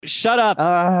Shut up.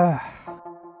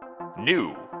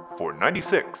 New for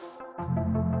 96.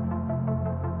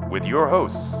 With your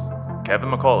hosts, Kevin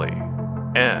McCauley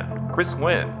and Chris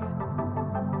Nguyen.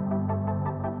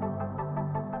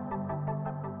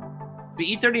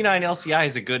 The E39 LCI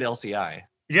is a good LCI.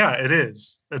 Yeah, it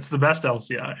is. It's the best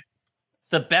LCI. It's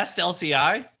the best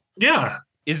LCI? Yeah.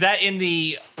 Is that in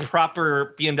the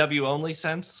proper BMW only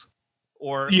sense?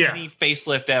 Or any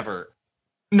facelift ever?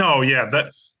 No, yeah.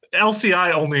 That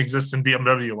LCI only exists in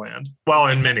BMW land. Well,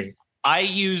 in Mini. I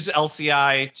use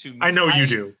LCI to... I know you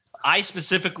do. I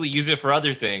specifically use it for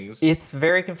other things. It's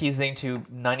very confusing to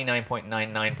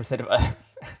 99.99% of...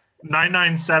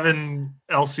 997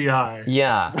 LCI.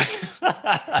 Yeah.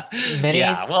 Many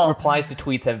replies to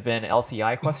tweets have been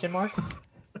LCI question mark.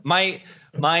 My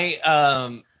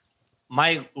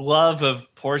love of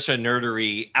Porsche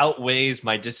nerdery outweighs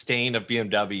my disdain of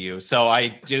BMW. So I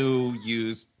do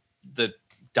use the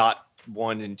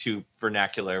 .1 and 2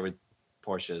 vernacular with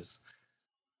Porsches.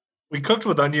 We cooked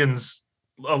with onions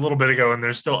a little bit ago and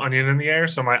there's still onion in the air,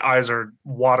 so my eyes are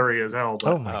watery as hell.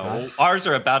 Oh my God. Ours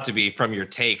are about to be from your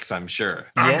takes, I'm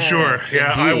sure. I'm sure.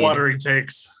 Yeah, indeed. eye-watering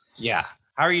takes. Yeah.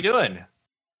 How are you doing?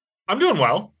 I'm doing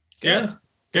well. Good.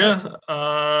 Yeah.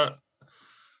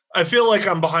 I feel like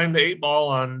I'm behind the 8 ball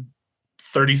on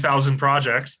 30,000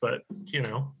 projects, but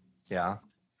Yeah.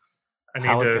 I need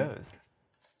How it to goes.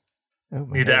 Oh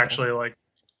my need to goodness. actually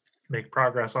make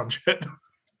progress on shit.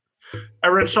 I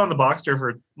wrenched on the Boxster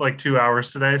for 2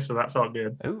 hours today, so that felt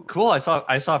good. Ooh. Cool. I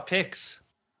saw pics.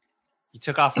 You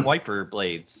took off wiper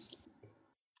blades.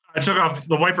 I took off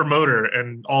the wiper motor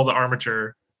and all the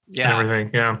armature and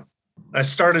everything. Yeah. I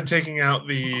started taking out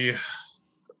the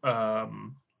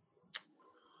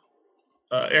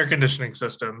air conditioning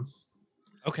system.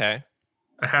 Okay.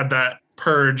 I had that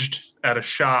purged at a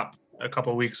shop a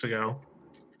couple weeks ago.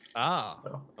 Ah,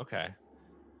 So. okay.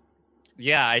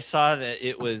 Yeah, I saw that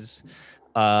it was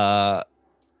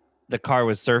the car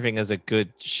was serving as a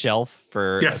good shelf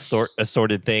for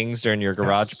assorted things during your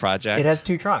garage project. It has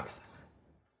 2 trunks.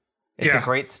 It's a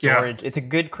great storage. It's a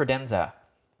good credenza.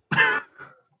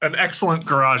 An excellent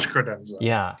garage credenza.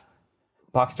 Yeah.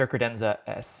 Boxster credenza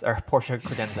S or Porsche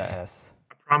credenza S.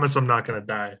 I promise I'm not going to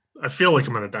die. I feel like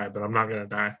I'm going to die, but I'm not going to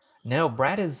die. No,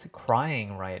 Brad is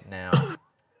crying right now.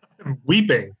 I'm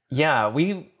weeping. Yeah,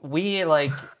 we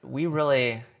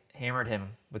really hammered him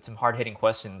with some hard-hitting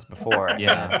questions before.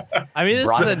 Yeah. I mean, this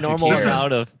Brought is a him to normal tears.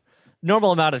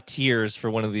 amount of tears for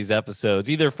one of these episodes,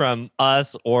 either from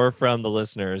us or from the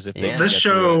listeners. If they Yeah. This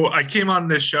show, I came on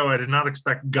this show. I did not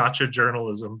expect gotcha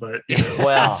journalism, but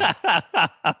Well,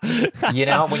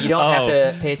 when you don't have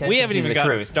to pay attention we haven't to even the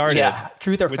gotten truth. started Yeah,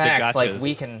 truth or with the facts,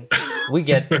 gotchas. we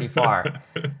get pretty far.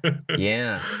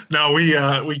 Yeah. no, we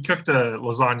cooked a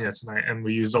lasagna tonight, and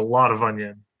we used a lot of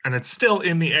onion, and it's still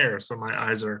in the air, so my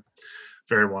eyes are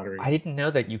very watery. I didn't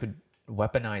know that you could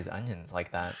weaponize onions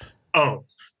like that. Oh,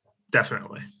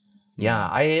 definitely. Yeah,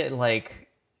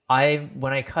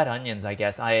 when I cut onions, I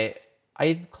guess I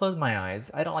close my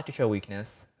eyes. I don't like to show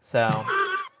weakness, so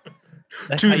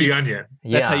That's to how the you- onion.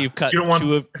 That's how yeah. you've cut You don't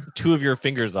want- two of your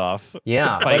fingers off.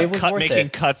 Yeah, By but it was worth making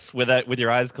it. cuts with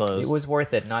your eyes closed. It was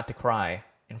worth it not to cry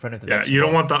in front of the Yeah, vegetables. you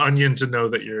don't want the onion to know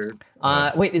that you're.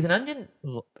 Wait, is an onion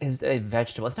is a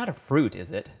vegetable? It's not a fruit,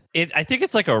 is it? I think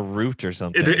it's like a root or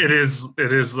something. It is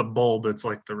the bulb. It's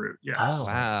like the root. Yes. Oh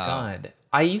Wow. my God!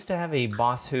 I used to have a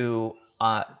boss who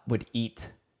would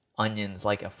eat onions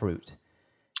like a fruit.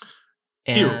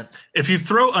 And If you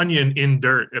throw onion in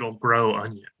dirt, it'll grow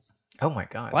onion. oh my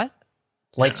God!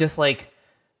 What? Just like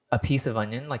a piece of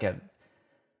onion, like a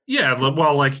Yeah,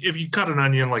 well, if you cut an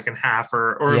onion in half,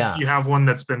 or Yeah. if you have one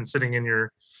that's been sitting in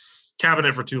your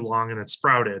cabinet for too long and it's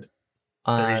sprouted,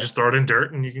 then you just throw it in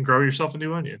dirt and you can grow yourself a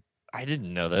new onion. I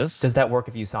didn't know this. does that work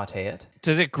if you saute it?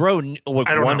 Does it grow with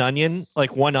I don't one know. onion?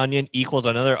 Like one onion equals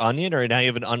another onion, or now you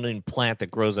have an onion plant that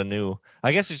grows anew?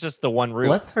 I guess it's just the one root.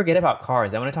 Let's forget about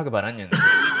cars. I want to talk about onions.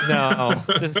 No,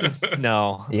 this is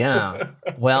no. Yeah.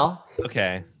 Well,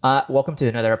 Okay. welcome to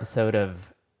another episode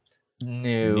of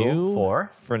New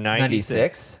for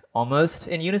 96. Almost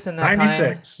in unison that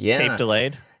 96. time. Yeah. Tape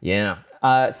delayed. Yeah.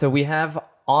 So we have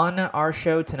on our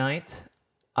show tonight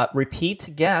repeat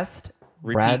guest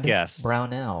Brad guest.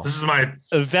 Brownell. This is my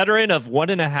A veteran of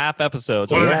 1.5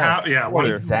 episodes. One and a Yes. half. Yeah,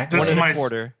 Quarter. Exactly. This is One and my a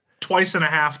quarter. twice and a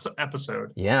half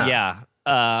episode. Yeah. Yeah.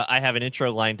 I have an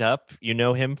intro lined up. You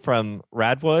know him from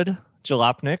Radwood,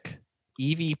 Jalopnik,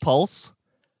 EV Pulse,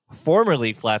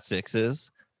 formerly Flat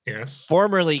Sixes, Yes.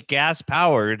 formerly gas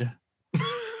powered,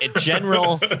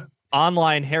 general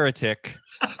online heretic,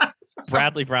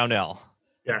 Bradley Brownell.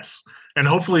 Yes. And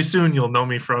hopefully soon you'll know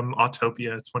me from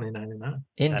Autopia 2099.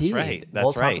 Indeed. right. That's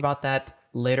we'll talk right. about that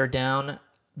later down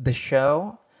the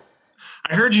show.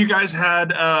 I heard you guys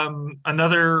had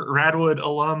another Radwood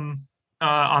alum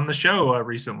on the show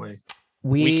recently.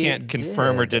 We can't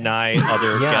confirm or did. deny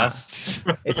other Yeah. guests.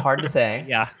 It's hard to say.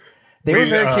 Yeah. They were We,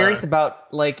 very curious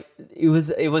about, like, it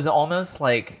was almost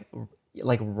like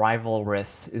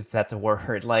rivalrous, if that's a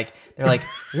word. Like, they're like,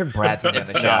 you're Brad's gonna be on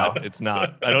the It's show. not. It's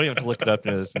not. I don't even have to look it up.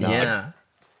 It's not. Yeah.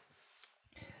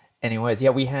 Anyways, yeah,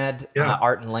 we had Yeah.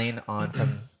 Art and Lane on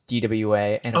from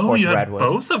DWA, and of Oh, course you had Radwood.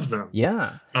 both of them.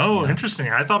 Yeah. Oh, Yeah. interesting.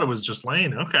 I thought it was just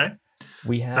Lane. Okay.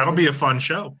 We had That'll be a fun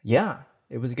show. Yeah,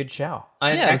 it was a good show.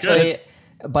 And Yeah, it was actually,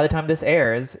 by the time this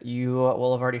airs, you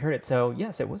will have already heard it. So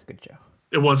yes, it was a good show.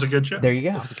 It was a good show. There you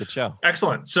go. It was a good show.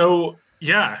 Excellent. So,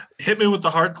 yeah, hit me with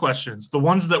the hard questions. The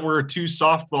ones that were too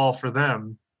softball for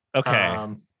them. Okay.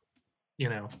 You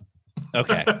know.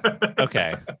 Okay.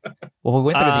 Okay. Well, we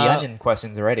went through the onion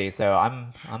questions already, so I'm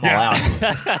all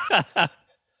out.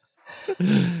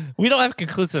 We don't have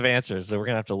conclusive answers, so we're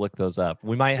gonna have to look those up.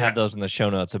 We might have those in the show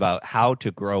notes about how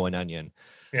to grow an onion.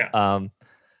 Yeah.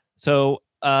 So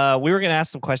we were gonna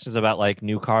ask some questions about like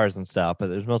new cars and stuff, but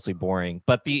it was mostly boring.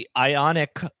 But the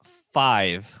Ionic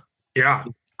 5, Yeah.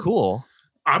 cool.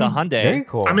 I'm The Hyundai, Very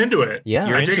cool. I'm into it. Yeah.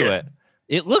 you're I dig into it.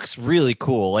 it. It looks really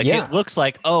cool. Like Yeah. it looks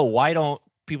like, oh, why don't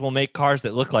people make cars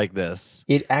that look like this?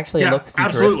 It actually Yeah, looks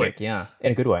futuristic. absolutely. Yeah,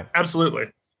 in a good way. Absolutely.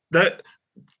 That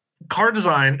car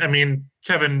design, I mean,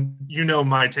 Kevin, you know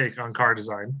my take on car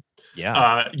design.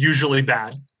 Yeah. Usually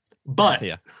bad. But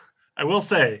Yeah. I will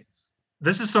say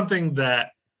this is something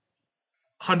that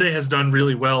Hyundai has done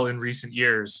really well in recent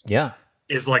years, Yeah.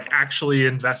 is like actually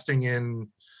investing in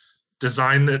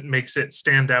design that makes it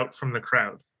stand out from the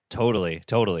crowd. Totally.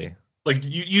 Like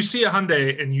you see a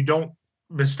Hyundai and you don't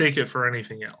mistake it for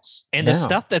anything else. And the No.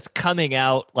 stuff that's coming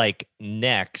out like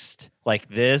next, like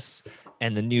this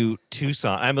and the new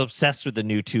Tucson. I'm obsessed with the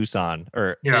new Tucson.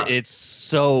 Yeah. It's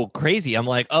so crazy. I'm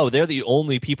like, oh, they're the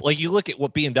only people. Like you look at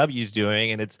what BMW's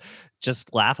doing and it's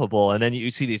just laughable. And then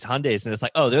you see these Hyundais and it's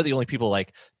like, oh, they're the only people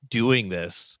like doing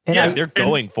this. And Yeah, I- they're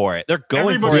going for it. They're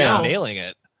going for everybody it and else- nailing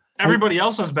it. Everybody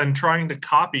else has been trying to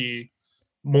copy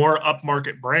more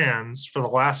upmarket brands for the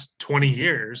last 20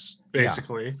 years,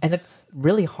 basically. And it's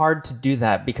really hard to do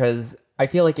that because I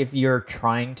feel like if you're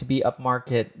trying to be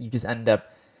upmarket,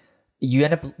 you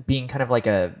end up being kind of like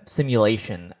a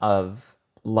simulation of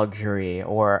luxury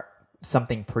or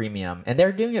something premium. And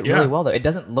they're doing it Yeah. really well though. It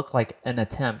doesn't look like an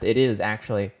attempt. It is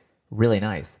actually really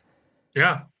nice.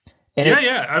 Yeah. And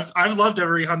I've loved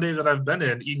every Hyundai that I've been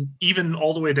in, even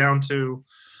all the way down to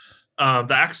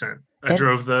the Accent. I And-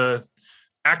 drove the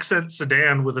Accent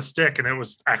sedan with a stick, and it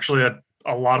was actually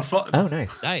a lot of fun. Oh,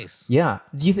 nice. Nice. Yeah.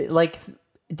 Do you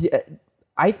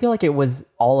I feel like it was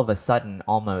all of a sudden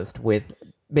almost with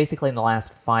basically in the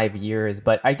last 5 years,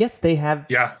 but I guess they have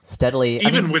Yeah. steadily.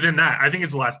 Even within that, I think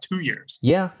it's the last 2 years.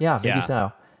 Yeah, maybe Yeah.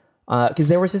 so. Because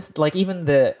there was just like even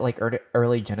the like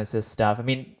early Genesis stuff. I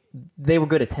mean, they were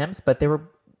good attempts, but they were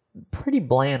pretty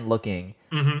bland looking.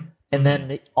 Mm-hmm. And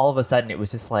then all of a sudden, it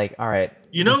was just like, all right,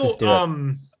 You let's know, just do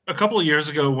it. a couple of years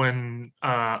ago when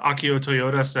Akio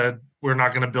Toyota said we're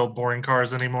not going to build boring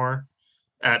cars anymore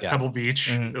at Yeah. Pebble Beach,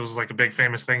 Mhm. it was like a big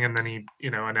famous thing, and then he,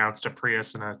 announced a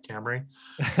Prius and a Camry.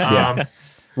 Yeah.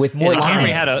 With more the lines.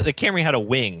 Camry had a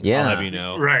wing. Yeah. I'll have you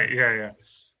know. Right. Yeah.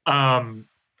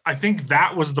 I think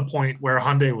that was the point where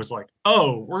Hyundai was like,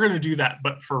 "Oh, we're going to do that,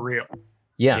 but for real.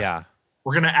 Yeah. Yeah.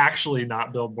 We're going to actually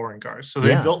not build boring cars." So they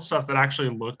Yeah. built stuff that actually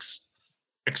looks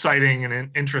exciting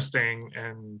and interesting,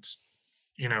 and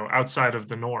outside of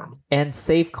the norm. And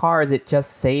save cars, it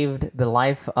just saved the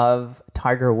life of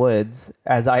Tiger Woods.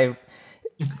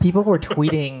 People were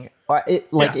tweeting,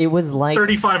 it was like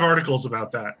 35 articles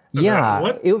about that. Yeah,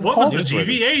 What it was the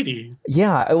newsworthy. GV80?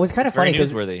 Yeah, it was kind of Very funny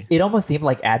because newsworthy. it almost seemed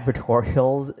like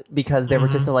advertorials because they were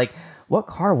just so like, what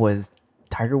car was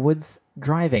Tiger Woods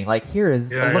driving? Like, here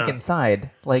is a look Yeah. inside,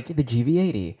 like the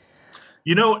GV80.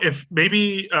 If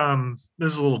maybe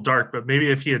this is a little dark, but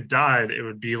maybe if he had died, it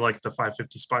would be like the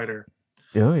 550 Spider,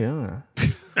 Oh yeah,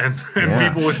 and Yeah.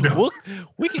 people would know.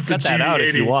 We can cut that out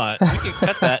if you GV80. want. We can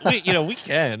cut that. We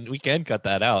can cut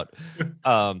that out.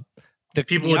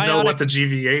 People would know what the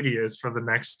GV80 is for the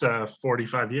next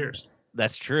 45 years.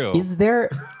 That's true.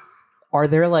 are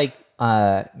there like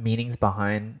meanings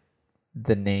behind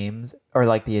the names or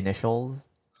like the initials?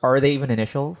 Are they even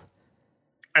initials?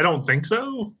 I don't think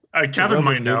so. Kevin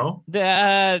might know. No,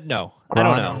 I don't know.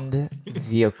 Grand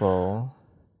vehicle.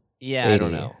 Yeah, I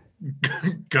don't 80. know.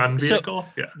 Gun vehicle.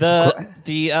 Yeah,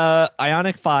 The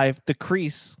Ionic 5, the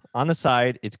crease on the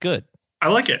side, it's good. I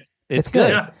like it. It's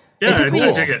good. good. Yeah, Yeah, It's I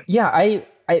cool. dig it. Yeah, I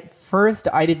at first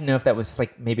I didn't know if that was just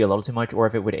like maybe a little too much or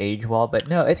if it would age well, but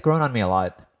no, it's grown on me a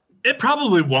lot. It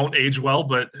probably won't age well,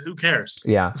 but who cares?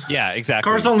 Yeah. Yeah, exactly.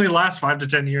 Cars only last 5 to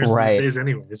 10 years Right. these days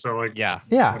anyway. So like, Yeah,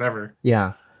 Yeah. whatever.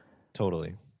 Yeah.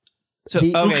 totally. So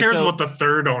The- Who okay, cares so- what the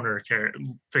third owner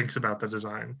thinks about the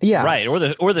design? Yeah. right,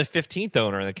 or the 15th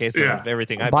owner in the case Yeah. of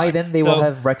everything I By buy. then they So- will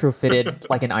have retrofitted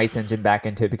like an ice engine back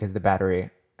into it because the battery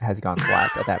has gone flat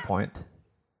at that point.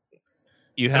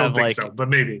 You I don't have think like so, but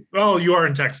maybe. Well, you are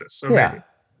in Texas, so Yeah. maybe.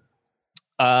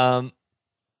 can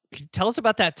you tell us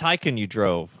about that Taycan you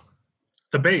drove.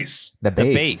 The base. The The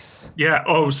base. base. Yeah.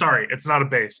 Oh, sorry. It's not a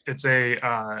base. It's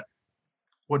a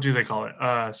what do they call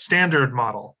it? Standard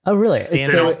model. Oh, really?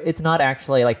 Standard- So it's not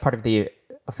actually like part of the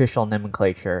official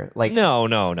nomenclature. Like No. Oh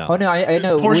no, I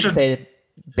know. We Porsche- would say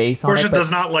base on Porsche it, but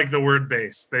does not like the word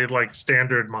base. They like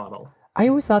standard model. I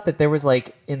always thought that there was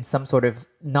like in some sort of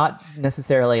not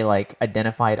necessarily like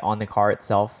identified on the car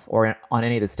itself or on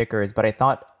any of the stickers, but I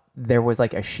thought there was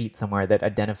like a sheet somewhere that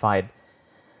identified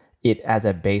it as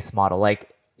a base model. Like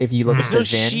if you look at the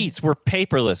Those VIN, sheets were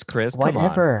paperless, Chris. Come on.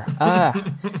 whatever.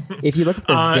 If you look at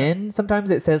the VIN,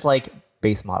 sometimes it says like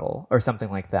base model or something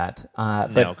like that. But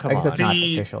No, come I guess on. that's not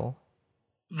The- official.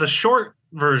 The short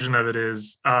version of it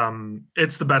is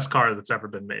it's the best car that's ever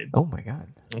been made Oh my god.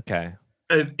 Okay.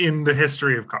 in the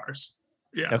history of cars.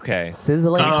 Yeah. Okay.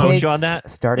 Sizzling Can I quote takes you on that?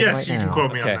 starting Yes, right you now. can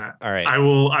quote me Okay. on that. All right. I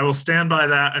will stand by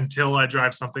that until I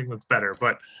drive something that's better.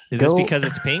 But Is Go- this because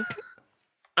it's pink?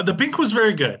 the pink was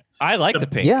very good. I like The- the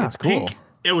pink. Yeah. It's cool. Pink,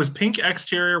 it was pink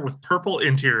exterior with purple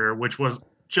interior, which was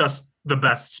just the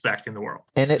best spec in the world.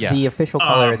 And Yeah. the official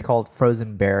color is Um, called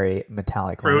Frozen Berry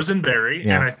Metallic. Right? Frozen berry,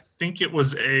 Yeah. and I think it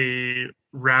was a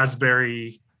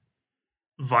raspberry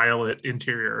violet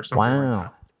interior or something like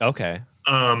Wow. Okay.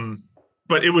 that.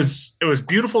 But it was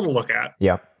beautiful to look at.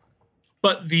 Yep.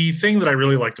 But the thing that I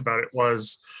really liked about it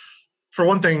was, for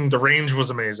one thing, the range was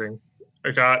amazing.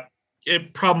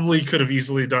 It probably could have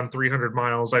easily done 300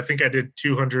 miles. I think I did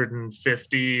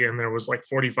 250 and there was like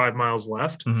 45 miles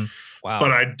left, Wow.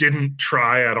 but I didn't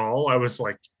try at all. I was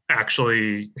like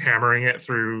actually hammering it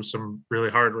through some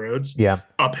really hard roads, Yeah.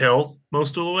 uphill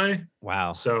most of the way.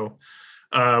 Wow. So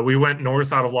we went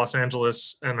north out of Los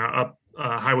Angeles and up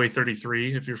Highway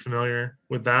 33, if you're familiar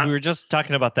with that. We were just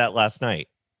talking about that last night.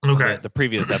 Okay. The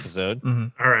previous episode.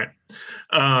 All right.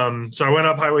 So I went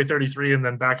up Highway 33 and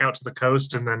then back out to the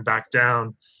coast and then back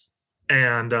down.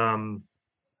 And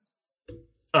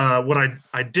what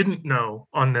I didn't know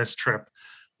on this trip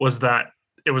was that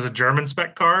it was a German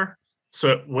spec car, so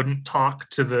it wouldn't talk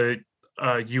to the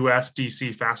US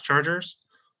DC fast chargers.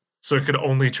 So it could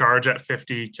only charge at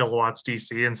 50 kilowatts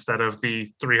DC instead of the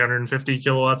 350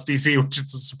 kilowatts DC, which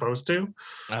it's supposed to.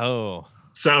 Oh.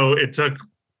 So it took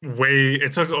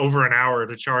over an hour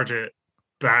to charge it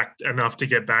back enough to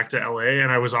get back to LA,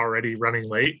 and I was already running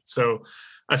late. So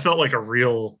I felt like a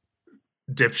real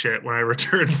dipshit when I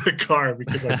returned the car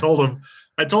because I told him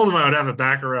I would have it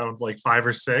back around like 5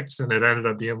 or 6, and it ended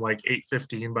up being like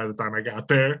 8:15 by the time I got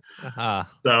there. Uh-huh.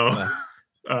 So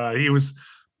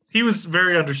he was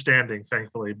very understanding,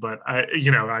 thankfully, but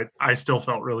I still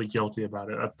felt really guilty about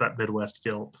it. That's that Midwest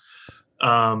guilt.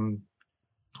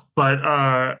 But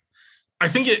I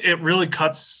think it really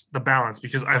cuts the balance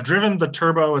because I've driven the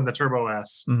Turbo and the Turbo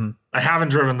S. I haven't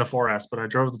driven the 4S, but I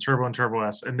drove the Turbo and Turbo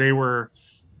S, and they were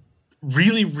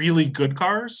really, really good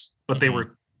cars, but they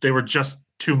were just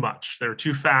too much. They were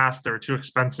too fast. They were too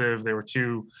expensive. They were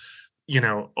too,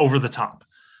 over the top.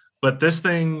 But this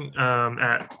thing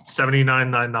at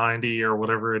 $79,990 or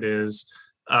whatever it is,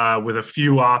 with a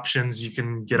few options, you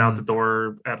can get out the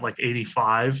door at like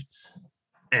 85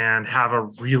 and have a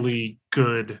really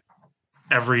good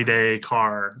everyday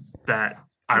car that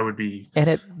I would be. And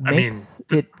it makes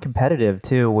it competitive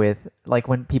too with like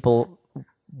when people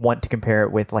want to compare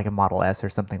it with like a Model S or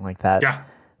something like that. Yeah.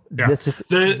 This just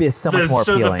is so much more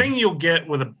appealing. So the thing you'll get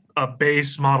with a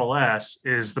base Model S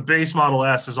is the base Model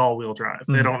S is all-wheel drive.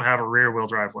 They don't have a rear-wheel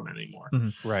drive one anymore.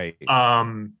 Right.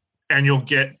 And you'll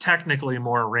get technically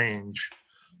more range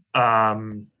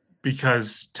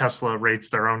because Tesla rates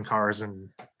their own cars and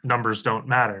numbers don't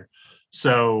matter.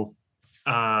 So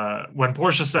when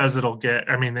Porsche says it'll get,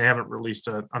 they haven't released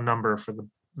a number for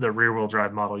the rear-wheel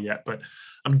drive model yet, but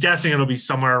I'm guessing it'll be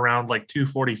somewhere around like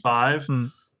 245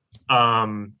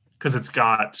 because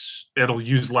it'll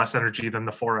use less energy than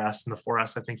the 4S, and the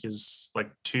 4S I think is like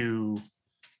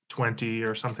 220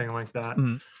 or something like that.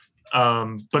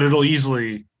 But it'll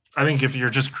easily, I think if you're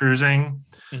just cruising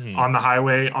on the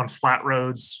highway on flat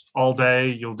roads all day,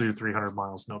 you'll do 300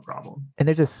 miles no problem. And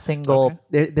there's just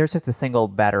there's just a single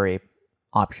battery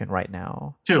option right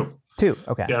now. Two. two.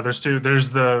 Okay. Yeah, there's two. There's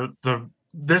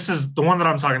this is the one that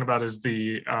I'm talking about is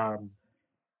the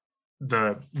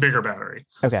bigger battery.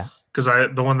 Okay. Because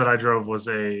the one that I drove was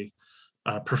a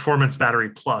performance battery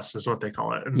plus is what they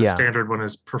call it, and the standard one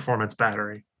is performance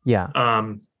battery. Yeah.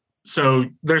 So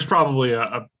there's probably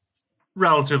a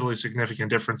relatively significant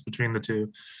difference between the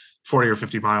two, 40 or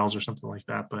 50 miles or something like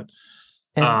that. But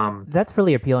that's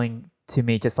really appealing to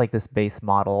me, just like this base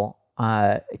model.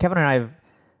 Kevin and I have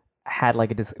had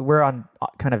like we're on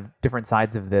kind of different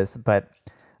sides of this, but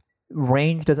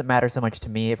range doesn't matter so much to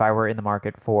me if I were in the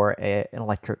market for an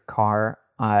electric car,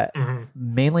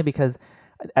 mainly because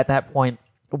at that point,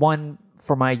 one,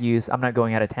 for my use, I'm not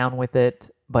going out of town with it,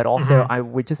 but also I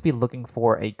would just be looking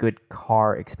for a good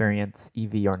car experience,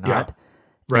 EV or not. Yeah.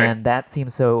 Right. And that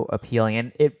seems so appealing.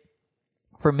 And it,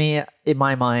 for me, in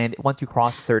my mind, once you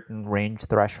cross a certain range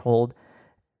threshold,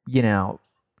 you know,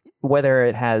 whether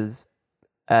it has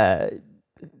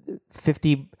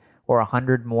 50 or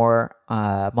 100 more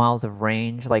miles of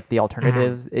range, like the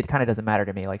alternatives, it kind of doesn't matter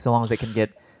to me. Like, so long as it can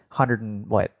get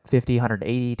 50,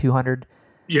 180, 200.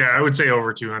 Yeah, I would say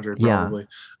over 200 probably.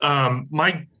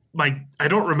 My I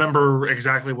don't remember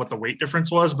exactly what the weight difference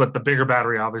was, but the bigger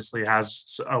battery obviously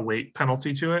has a weight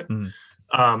penalty to it.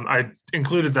 I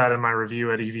included that in my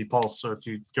review at EV Pulse, so if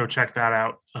you go check that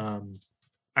out,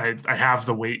 I have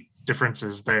the weight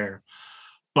differences there.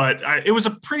 But it was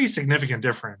a pretty significant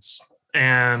difference.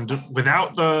 And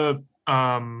without the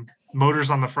motors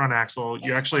on the front axle,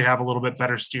 you actually have a little bit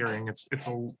better steering. It's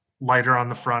lighter on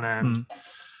the front end,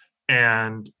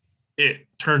 and it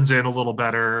turns in a little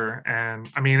better. And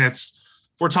I mean, it's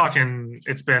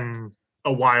been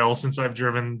a while since I've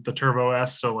driven the Turbo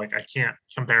S, so like I can't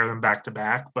compare them back to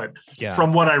back. But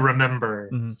from what I remember,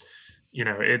 you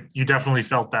know, you definitely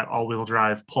felt that all-wheel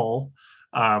drive pull.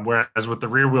 Whereas with the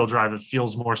rear wheel drive, it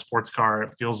feels more sports car.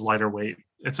 It feels lighter weight.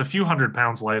 It's a few 100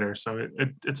 pounds lighter. So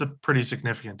it's a pretty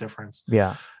significant difference.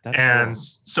 Yeah. And cool.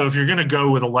 So if you're going to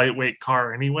go with a lightweight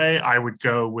car anyway, I would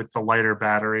go with the lighter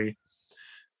battery.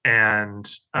 And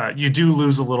you do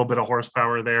lose a little bit of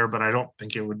horsepower there, but I don't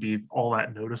think it would be all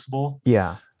that noticeable.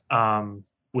 Yeah.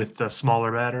 With the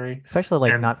smaller battery. Especially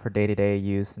like not for day-to-day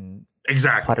use and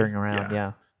puttering around.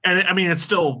 Yeah. And I mean, it's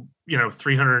still,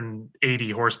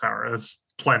 380 horsepower. That's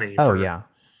plenty. Yeah,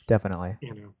 definitely.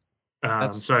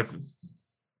 That's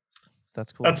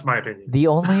cool. That's my opinion. The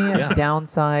only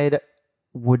downside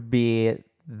would be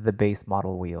the base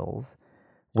model wheels,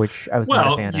 which I was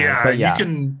not a fan of. But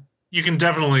you can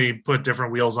definitely put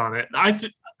different wheels on it.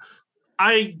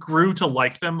 I grew to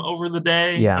like them over the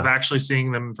day of actually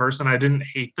seeing them in person. I didn't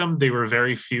hate them. They were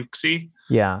very Fuchsy.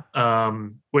 Yeah.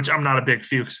 Which I'm not a big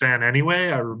Fuchs fan anyway.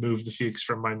 I removed the Fuchs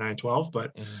from my 912,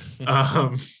 but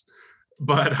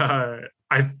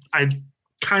I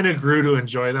kind of grew to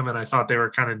enjoy them, and I thought they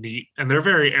were kind of neat, and they're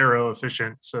very aero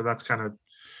efficient. So that's kind of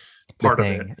part of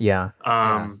it. Yeah.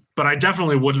 But I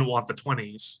definitely wouldn't want the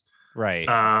 20s. Right.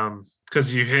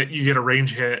 Because you get a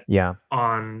range hit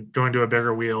on going to a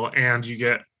bigger wheel, and you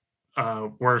get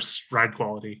worse ride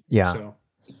quality. Yeah. So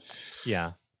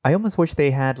I almost wish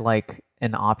they had like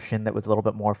an option that was a little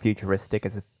bit more futuristic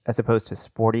as opposed to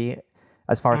sporty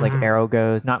as far as like aero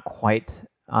goes. Not quite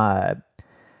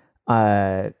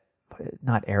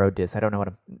not aero disc. I don't know what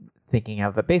I'm thinking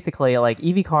of, but basically like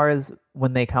EV cars,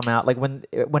 when they come out, like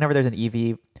whenever there's an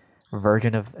EV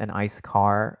version of an ICE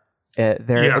car,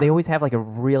 they always have like a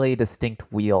really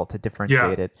distinct wheel to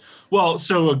differentiate it. Well,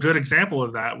 so a good example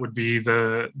of that would be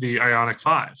the Ioniq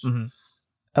 5.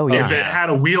 Oh yeah. If it had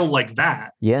a wheel like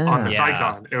that on the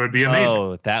Taycan, it would be amazing.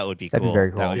 Oh, that would be cool. That'd be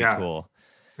very cool. That would be cool.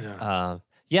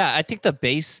 Yeah. I think the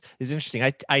base is interesting.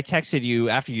 I texted you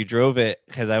after you drove it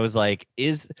because I was like,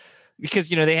 because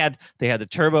they had the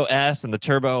Turbo S and the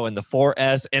Turbo and the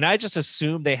 4S, and I just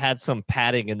assumed they had some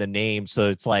padding in the name, so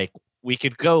it's like we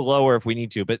could go lower if we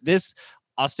need to. But this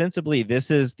ostensibly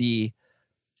this is the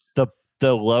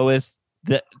lowest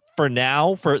that for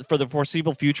now, for the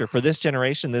foreseeable future, for this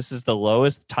generation, this is the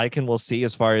lowest Taycan will see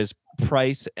as far as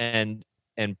price and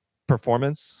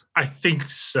performance. I think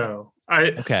so.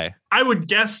 I would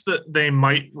guess that they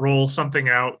might roll something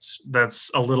out that's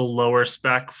a little lower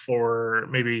spec for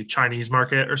maybe Chinese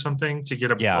market or something to get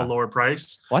a lower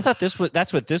price. Well, I thought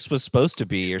that's what this was supposed to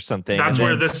be or something. That's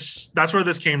where this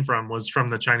came from, was from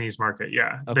the Chinese market.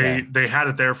 Yeah. Okay. They had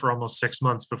it there for almost 6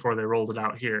 months before they rolled it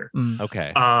out here.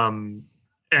 Okay.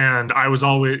 And I was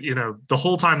always, the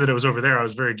whole time that it was over there, I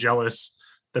was very jealous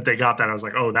that they got that. I was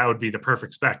like, oh, that would be the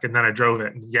perfect spec. And then I drove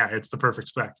it, and it's the perfect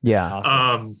spec. Yeah.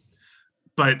 Awesome.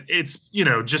 But it's,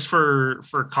 just for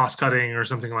cost cutting or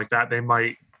something like that, they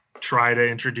might try to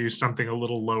introduce something a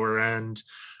little lower end.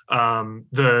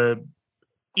 The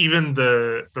even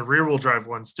the rear wheel drive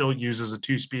one still uses a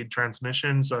 2-speed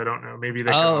transmission. So I don't know. Maybe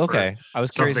they can offer okay. I was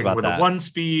curious something about with that. a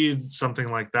 1-speed, something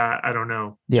like that. I don't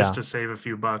know. Just to save a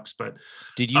few bucks. But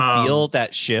did you feel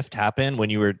that shift happen when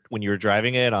you were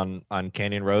driving it on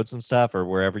canyon roads and stuff, or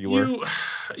wherever you were?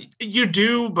 You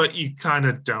do, but you kind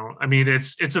of don't. I mean,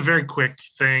 it's a very quick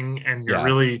thing, and you're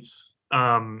really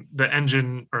the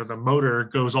engine or the motor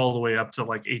goes all the way up to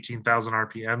like 18,000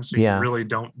 RPM, so you really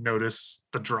don't notice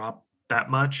the drop that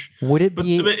much. Would it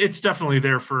be? But it's definitely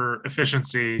there for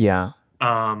efficiency. Yeah.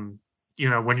 When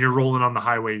you're rolling on the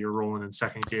highway, you're rolling in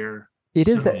second gear. It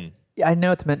is. I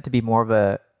know it's meant to be more of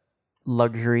a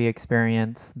luxury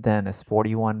experience than a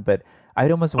sporty one, but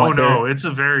I'd almost wonder. Oh no, it's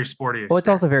a very sporty experience. Well, it's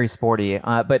also very sporty.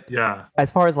 But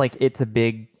as far as like it's a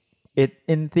big.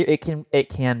 It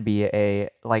can be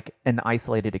an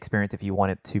isolated experience if you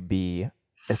want it to be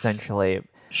essentially.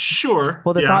 Sure.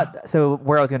 Well, the thought. So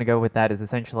where I was going to go with that is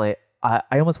essentially, I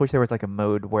almost wish there was like a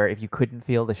mode where if you couldn't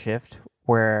feel the shift,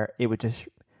 where it would just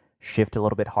shift a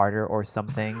little bit harder or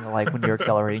something, like when you're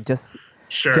accelerating, just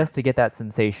to get that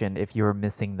sensation if you were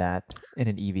missing that in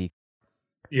an EV.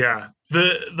 Yeah.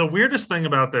 The weirdest thing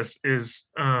about this is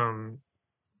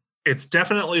it's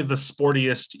definitely the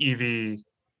sportiest EV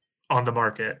on the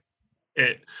market.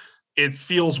 It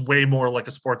feels way more like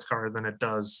a sports car than it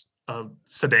does a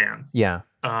sedan. Yeah.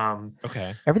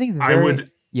 Okay. Everything's very. Go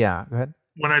ahead.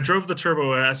 When I drove the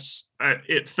Turbo S,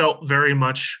 it felt very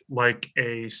much like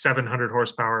a 700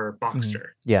 horsepower Boxster.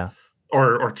 Yeah.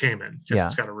 Or Cayman, because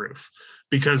it's got a roof.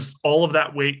 Because all of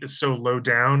that weight is so low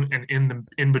down and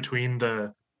in between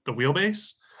the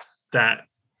wheelbase that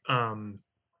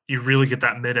you really get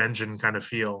that mid-engine kind of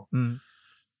feel.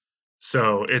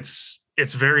 So it's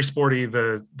very sporty.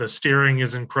 The steering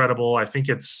is incredible. I think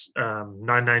it's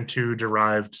 992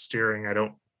 derived steering. I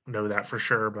don't know that for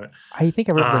sure, but I think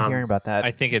I remember hearing about that.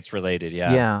 I think it's related.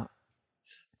 Yeah. Yeah.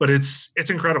 But it's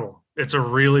incredible. It's a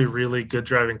really, really good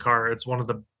driving car. It's one of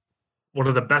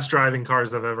the best driving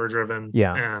cars I've ever driven.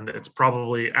 Yeah. And it's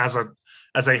probably as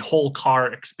a whole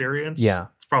car experience. Yeah.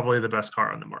 It's probably the best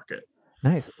car on the market.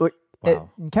 Nice.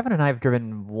 Wow. Kevin and I have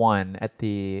driven one at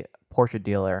the Porsche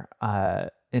dealer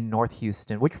in North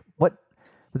Houston. What was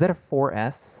that, a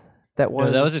 4S?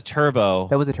 No, that was a turbo.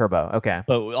 That was a turbo. Okay.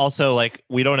 But also, like,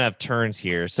 we don't have turns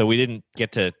here, so we didn't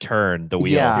get to turn the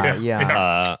wheel.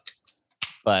 Yeah.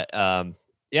 But I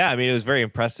mean, it was very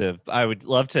impressive. I would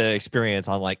love to experience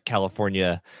on like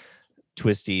California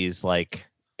twisties, like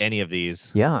any of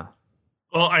these. Yeah.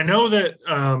 Well, I know that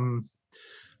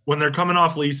when they're coming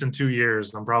off lease in 2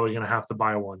 years, I'm probably going to have to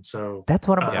buy one. So that's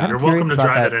what I'm you're welcome to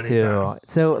drive it too. anytime.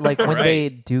 So like when they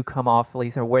do come off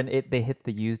lease or when they hit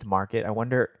the used market, I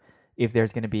wonder if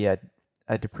there's going to be a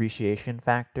depreciation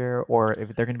factor or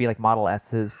if they're going to be like Model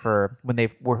S's for when they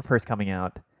were first coming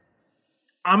out.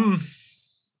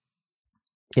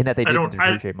 In that they didn't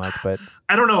depreciate much, but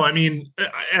I don't know. I mean,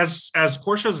 as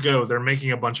Porsches go, they're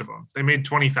making a bunch of them. They made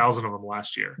 20,000 of them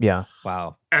last year. Yeah.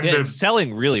 Wow. And it's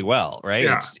selling really well, right?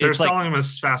 Yeah, they're selling them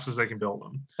as fast as they can build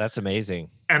them. That's amazing.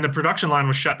 And the production line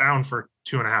was shut down for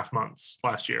 2.5 months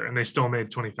last year, and they still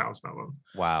made 20,000 of them.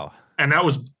 Wow. And that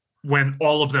was when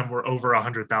all of them were over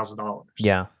 $100,000.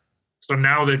 Yeah. So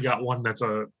now they've got one that's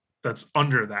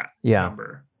under that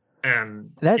number, and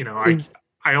that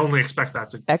I only expect that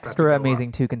to extra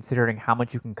amazing too, considering how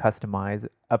much you can customize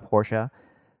a Porsche.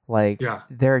 Like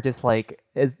they're just like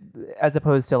as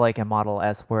opposed to like a Model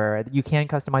S where you can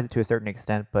customize it to a certain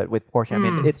extent, but with Porsche, I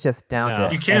mean, it's just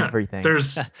down to everything.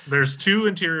 There's 2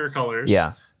 interior colors.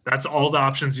 Yeah, that's all the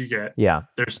options you get. Yeah,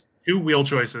 there's 2 wheel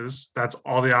choices. That's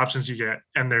all the options you get,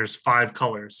 and there's 5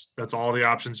 colors. That's all the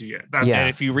options you get. And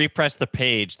if you repress the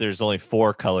page, there's only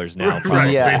 4 colors now.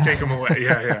 Right? Yeah. They take them away.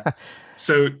 Yeah.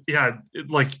 So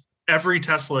like every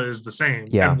Tesla is the same.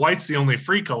 Yeah, and white's the only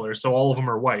free color, so all of them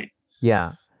are white.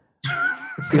 Yeah.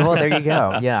 Well, there you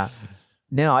go. Yeah.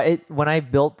 No, when I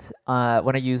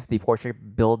used the Porsche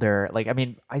Builder, like, I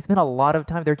mean, I spent a lot of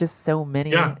time. There are just so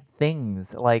many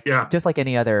things, like just like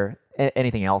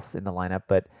anything else in the lineup.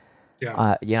 But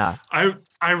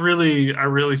I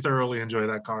really thoroughly enjoy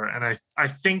that car, and I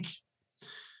think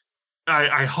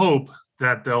I hope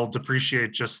that they'll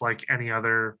depreciate just like any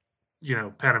other,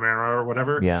 Panamera or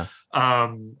whatever. Yeah.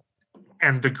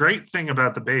 And the great thing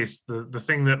about the base, the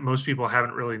thing that most people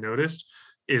haven't really noticed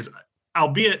is,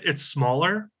 albeit it's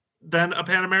smaller than a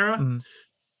Panamera,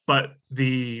 but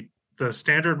the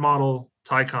standard model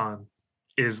Taycan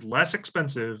is less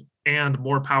expensive and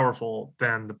more powerful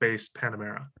than the base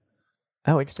Panamera.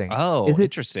 Oh, interesting. Oh,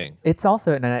 interesting. It's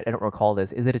also, and I don't recall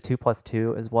this, is it a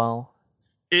 2+2 as well?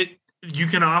 You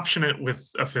can option it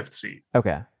with a 5th seat.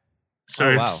 Okay.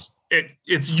 So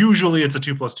it's usually it's a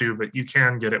 2+2, but you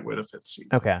can get it with a fifth seat.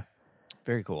 Okay.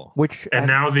 Very cool. And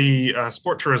now the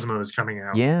Sport Turismo is coming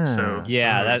out. Yeah. So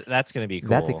that's going to be cool.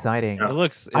 That's exciting. Yeah. It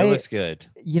looks good.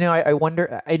 I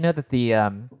wonder. I know that the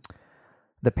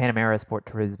Panamera Sport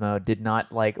Turismo did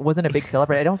not wasn't a big seller,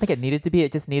 but I don't think it needed to be.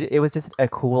 It was just a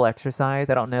cool exercise.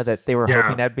 I don't know that they were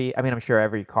hoping that'd be. I mean, I'm sure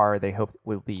every car they hope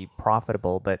will be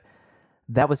profitable, but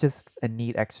that was just a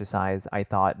neat exercise, I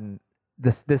thought. And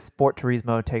this Sport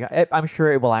Turismo I'm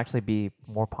sure it will actually be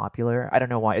more popular. I don't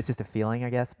know why. It's just a feeling,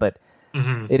 I guess, but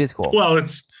it is cool. Well,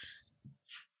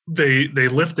 they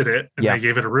lifted it and they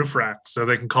gave it a roof rack, so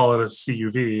they can call it a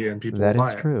CUV, and people will buy it.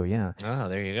 That is true. Yeah. Oh,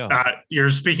 there you go. You're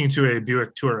speaking to a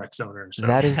Buick Tourex owner. So.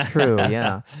 That is true.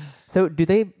 Yeah. So, do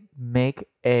they make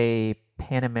a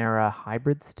Panamera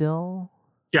hybrid still?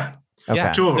 Yeah. Okay.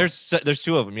 Yeah, 2 of them. There's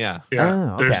 2 of them. Yeah.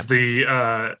 Yeah. Oh, There's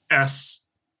the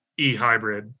SE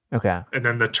hybrid. Okay. And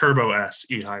then the Turbo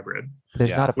SE hybrid.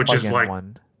 There's not a which is plug-in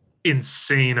one.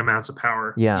 Insane amounts of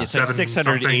power. Yeah. It's like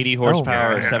 680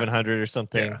 horsepower or 700 or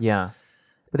something. Yeah.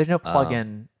 But there's no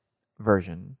plug-in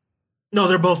version. No,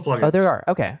 they're both plug-ins. Oh, there are.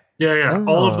 Okay. Yeah. Oh,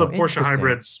 all of the Porsche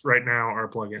hybrids right now are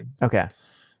plug-in. Okay.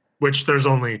 Which there's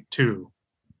only 2.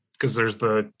 Because there's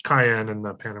the Cayenne and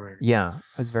the Panamera. Yeah. I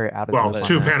was very out of Well, the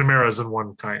 2 Panameras and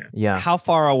 1 Cayenne. Yeah. How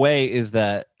far away is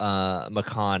that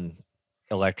Macan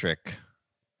electric?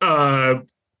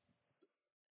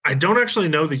 I don't actually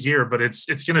know the year, but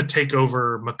it's going to take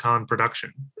over Macan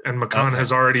production, and Macan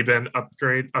has already been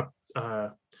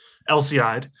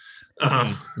LCI'd.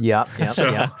 Yeah.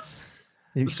 So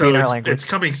it's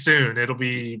coming soon. It'll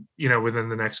be within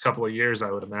the next couple of years,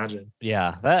 I would imagine.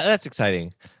 Yeah, that's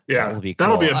exciting. Yeah,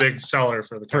 that'll be a big seller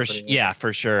for the company.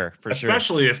 For sure.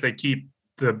 Especially if they keep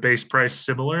the base price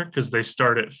similar, because they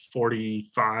start at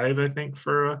 45, I think,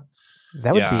 for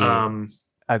that would be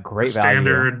a great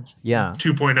standard value.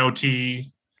 2.0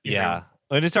 T. Yeah.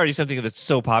 And it's already something that's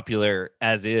so popular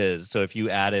as is. So if you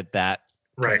added that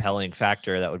compelling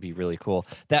factor, that would be really cool.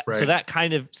 So that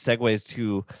kind of segues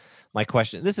to my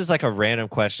question. This is like a random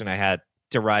question I had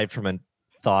derived from a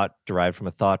thought,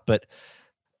 but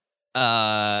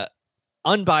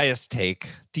unbiased take.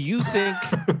 Do you think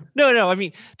No, I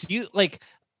mean, do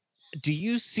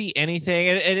you see anything,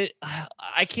 and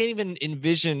I can't even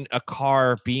envision a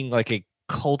car being like a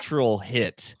cultural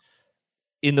hit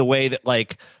in the way that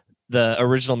like the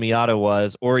original Miata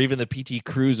was, or even the PT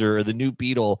Cruiser or the new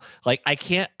Beetle. Like, I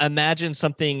can't imagine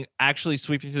something actually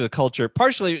sweeping through the culture.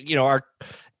 Partially,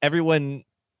 everyone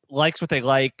likes what they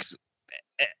like.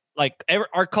 Like,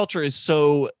 our culture is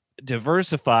so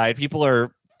diversified. People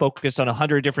are focused on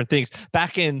 100 different things.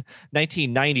 Back in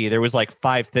 1990, there was like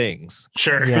 5 things.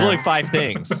 Sure. There's only 5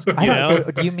 things. I know.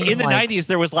 So do you mean in the 90s,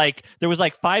 there was like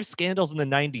 5 scandals in the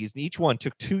 90s, and each one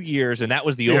took 2 years, and that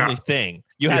was the only thing.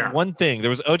 You had one thing. There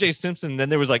was O.J. Simpson, and then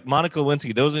there was like Monica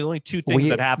Lewinsky. Those are the only 2 things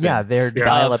that happened. Yeah, they're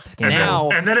dial-up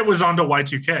scandals. And then it was on to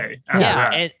Y2K.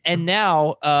 And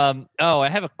now, I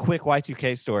have a quick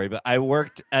Y2K story, but I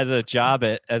worked as a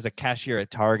cashier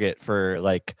at Target for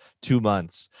like 2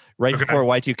 months before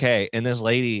Y2K, and this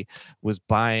lady was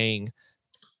buying,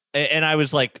 and I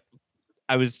was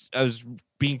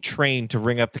being trained to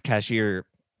ring up the cashier,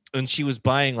 and she was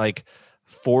buying like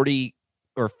 40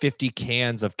 or 50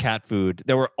 cans of cat food.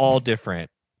 They were all different.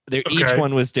 Each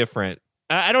one was different.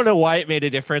 I don't know why it made a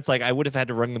difference. Like, I would have had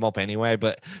to ring them up anyway,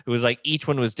 but it was like each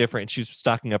one was different. She was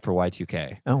stocking up for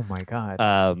Y2K. Oh my God.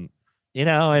 And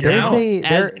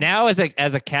now as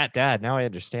a cat dad, now I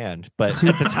understand. But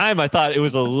at the time I thought it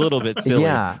was a little bit silly.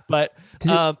 Yeah. But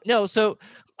no, so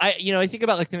I think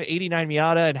about like the 89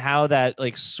 Miata and how that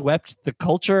like swept the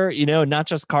culture, not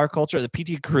just car culture. The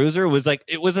PT Cruiser was like,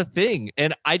 it was a thing.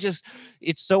 And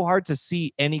it's so hard to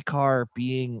see any car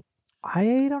being,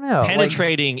 I don't know,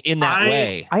 penetrating in that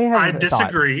way. I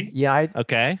disagree. Thought. Yeah.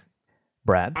 Okay.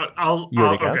 Brad, okay. All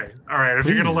right. If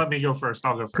you're going to let me go first,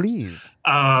 I'll go first. Please.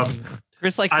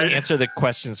 Chris likes to answer the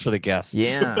questions for the guests.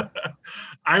 Yeah.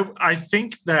 I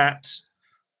think that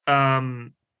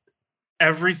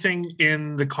everything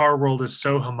in the car world is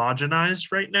so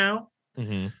homogenized right now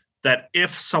that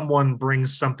if someone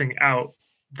brings something out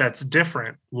that's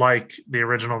different, like the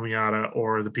original Miata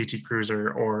or the PT Cruiser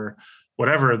or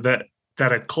whatever, that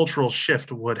a cultural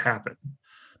shift would happen.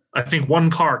 I think one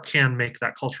car can make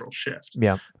that cultural shift.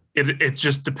 Yeah. It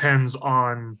just depends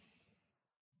on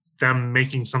them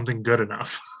making something good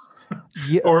enough.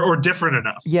 or different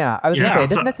enough. Yeah, I was going to say, it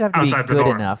doesn't necessarily have to be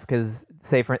good enough, because,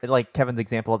 say, for like Kevin's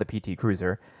example of the PT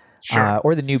Cruiser,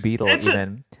 or the new Beetle,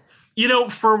 even.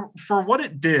 For what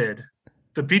it did,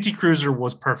 the PT Cruiser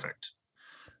was perfect.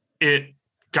 It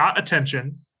got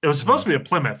attention. It was supposed to be a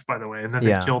Plymouth, by the way, and then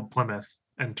they killed Plymouth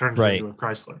and turned it Right. into a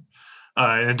Chrysler.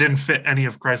 And it didn't fit any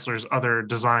of Chrysler's other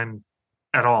design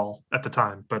at all at the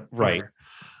time, but Right.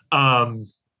 whatever.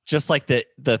 Just like the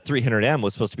 300M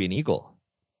was supposed to be an Eagle.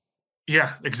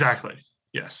 Yeah, exactly.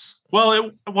 Yes. Well,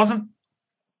 it wasn't.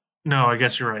 No, I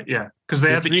guess you're right. Yeah, because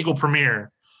they had the Eagle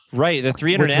Premier. Right. The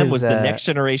 300M was the was, next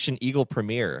generation Eagle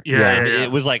Premier. Yeah, And yeah.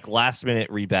 it was like last minute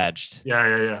rebadged.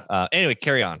 Yeah. Anyway,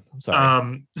 carry on.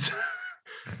 I'm sorry.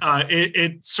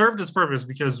 It served its purpose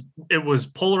because it was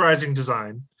polarizing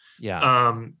design.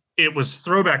 Yeah. It was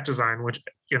throwback design, which,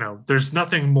 there's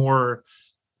nothing more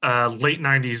late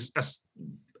 90s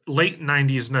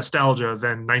nostalgia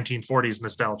than 1940s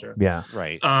nostalgia. Yeah.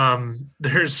 Right.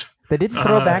 They didn't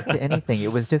throw back to anything.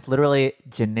 It was just literally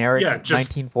generic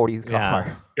 1940s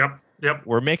car. Yep.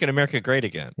 We're making America great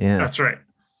again. Yeah. That's right.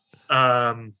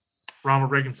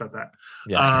 Ronald Reagan said that.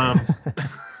 Yeah.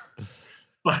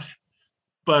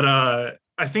 But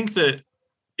I think that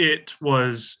it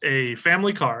was a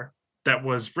family car that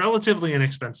was relatively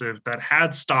inexpensive, that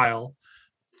had style,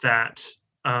 that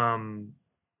a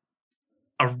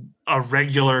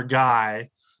regular guy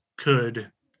could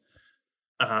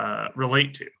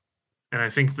relate to. And I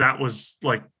think that was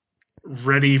like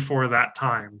ready for that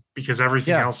time, because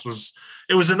everything else was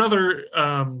another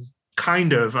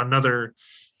another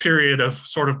period of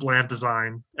sort of bland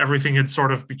design. Everything had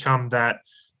sort of become that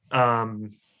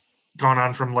gone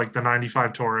on from like the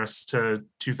 95 Taurus to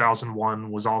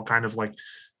 2001 was all kind of like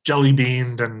jelly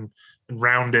beaned and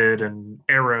rounded and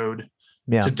arrowed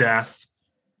to death.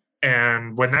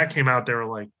 And when that came out, they were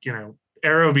like,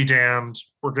 arrow be damned,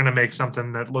 we're going to make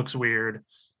something that looks weird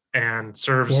and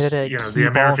serves the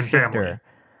American family.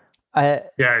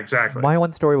 Yeah, exactly. My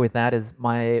one story with that is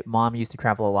my mom used to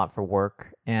travel a lot for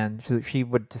work, and she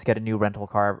would just get a new rental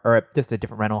car, or just a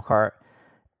different rental car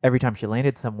every time she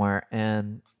landed somewhere.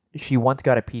 And she once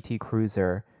got a PT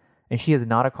Cruiser, and she is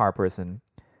not a car person.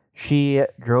 She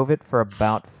drove it for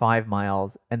about 5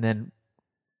 miles and then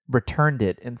returned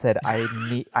it and said, I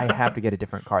have to get a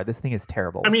different car. This thing is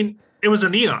terrible. I mean, it was a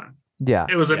neon. Yeah.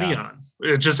 It was a neon.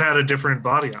 It just had a different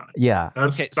body on it. Yeah.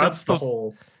 That's the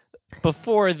whole.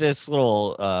 Before this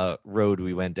little road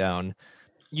we went down,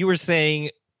 you were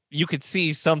saying you could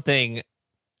see something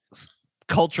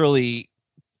culturally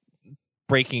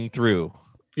breaking through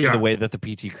in the way that the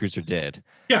PT Cruiser did.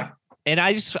 Yeah. And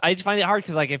I just find it hard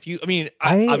because, like,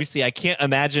 obviously I can't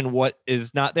imagine what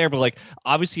is not there, but like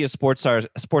obviously a sports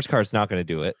car is not going to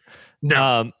do it.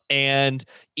 No. And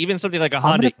even something like a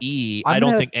Honda E, I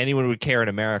don't think anyone would care in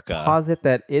America. Posit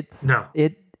that it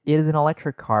is an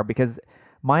electric car, because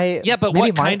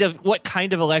what kind of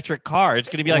electric car? It's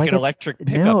going to be like an electric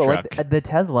pickup truck. Like the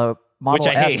Tesla Model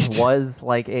S was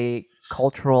like a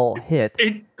cultural hit.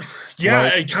 It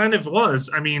kind of was.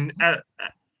 I mean,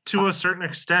 to a certain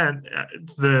extent,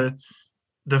 the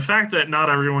fact that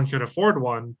not everyone could afford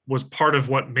one was part of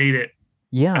what made it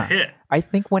a hit. I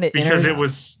think when it it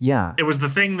was the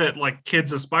thing that like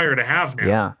kids aspire to have now.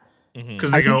 Yeah.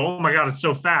 Because they go, oh my God, it's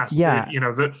so fast. Yeah.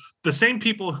 The same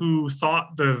people who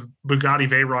thought the Bugatti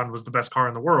Veyron was the best car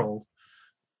in the world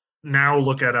now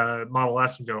look at a Model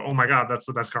S and go, oh my God, that's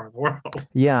the best car in the world.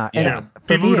 Yeah. And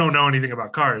people who don't know anything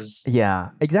about cars. Yeah,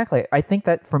 exactly. I think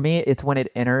that for me, it's when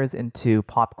it enters into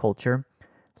pop culture,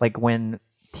 like when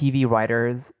TV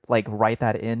writers like write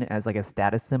that in as like a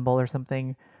status symbol or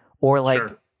something, or like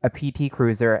a PT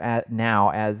Cruiser now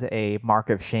as a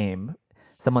mark of shame.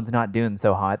 Someone's not doing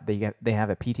so hot. They have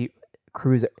a PT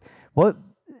Cruiser. What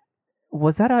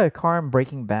was that, a car in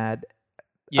Breaking Bad?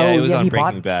 Yeah, it was on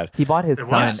Breaking Bad. He bought his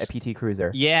son a PT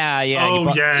Cruiser. Yeah.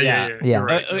 Oh, yeah.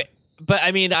 Right. But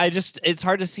I mean, it's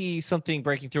hard to see something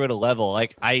breaking through at a level.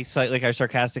 Like I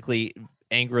sarcastically,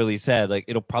 angrily said, like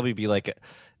it'll probably be like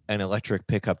an electric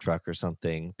pickup truck or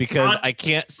something, because I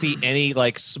can't see any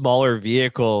like smaller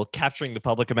vehicle capturing the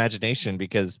public imagination,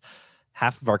 because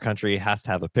half of our country has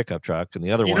to have a pickup truck and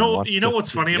the other one wants to. You know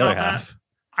what's funny about that?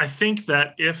 I think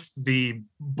that if the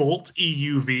Bolt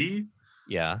EUV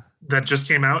that just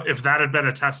came out, if that had been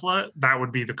a Tesla, that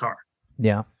would be the car.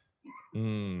 Yeah.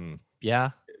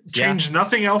 Change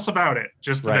nothing else about it,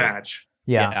 just the badge.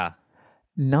 Yeah.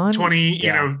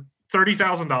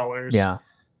 $30,000. Yeah.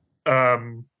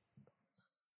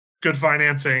 Good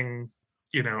financing,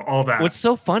 all that. What's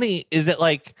so funny is that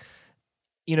like,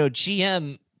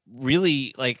 GM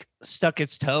really like stuck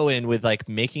its toe in with like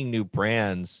making new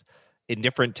brands in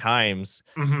different times,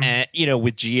 and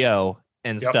with Geo,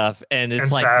 and stuff, and it's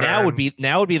and like Saturn.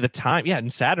 now would be the time,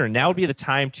 and Saturn, now would be the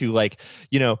time to like,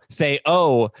 say,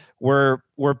 oh, we're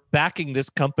backing this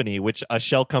company, which a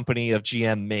shell company of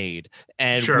GM made,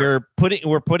 and we're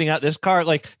putting out this car,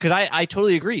 like, because I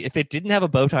totally agree. If it didn't have a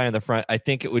bow tie on the front, I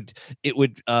think it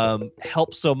would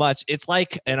help so much. It's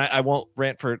like, and I won't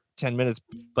rant for 10 minutes,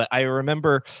 but I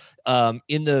remember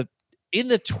in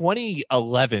the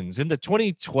 2011s, in the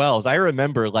 2012s, I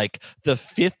remember like the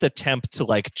fifth attempt to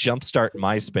like jumpstart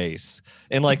MySpace,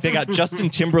 and like they got Justin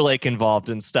Timberlake involved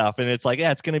and stuff, and it's like,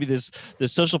 yeah, it's going to be this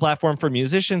social platform for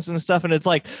musicians and stuff, and it's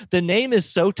like the name is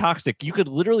so toxic. You could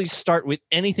literally start with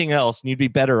anything else and you'd be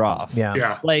better off.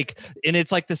 Yeah. Like, and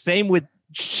it's like the same with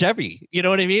Chevy. You know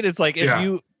what I mean? It's like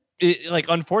like,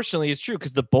 unfortunately, it's true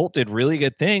because the Bolt did really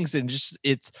good things, and just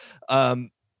it's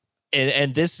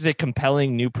And this is a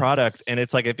compelling new product, and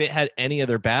it's like if it had any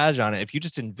other badge on it, if you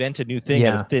just invent a new thing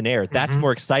out of thin air, that's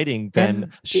more exciting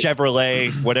than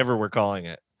Chevrolet, whatever we're calling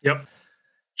it. Yep.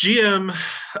 GM,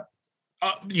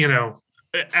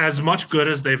 as much good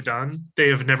as they've done, they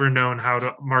have never known how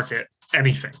to market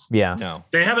anything. Yeah. No.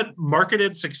 They haven't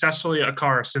marketed successfully a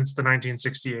car since the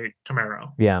 1968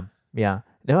 Camaro. Yeah. Yeah.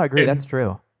 No, I agree. That's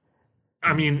true.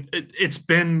 I mean, it's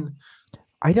been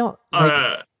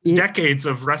decades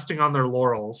of resting on their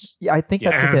laurels. Yeah, I think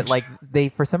that's just it. Like, they,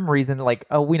 for some reason, like,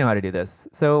 oh, we know how to do this.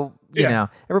 So, you know,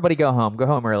 everybody go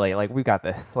home early. Like, we got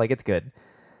this. Like, it's good.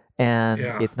 And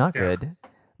it's not good.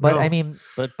 But I mean,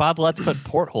 but Bob Lutz put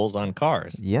portholes on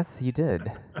cars. Yes, he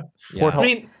did. I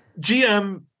mean,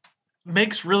 GM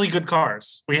makes really good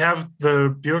cars. We have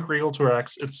the Buick Regal Tour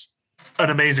X. It's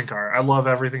an amazing car. I love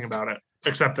everything about it,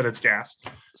 except that it's gas.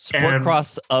 Sport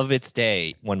cross of its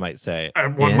day, one might say.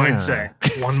 One might say.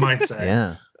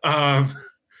 Yeah.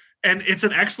 And it's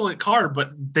an excellent car, but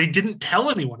they didn't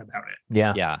tell anyone about it.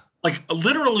 Yeah. Yeah. Like,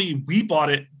 literally, we bought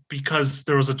it because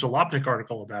there was a Jalopnik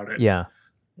article about it. Yeah.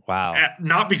 Wow.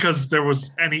 Not because there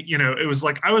was any, it was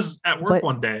like, I was at work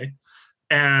one day,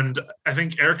 and I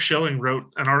think Eric Schilling wrote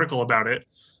an article about it,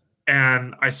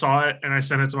 and I saw it, and I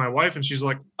sent it to my wife, and she's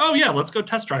like, oh yeah, let's go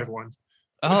test drive one.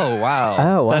 Oh, wow.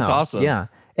 Oh, wow. That's awesome. Yeah.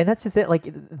 And that's just it. Like,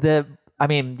 the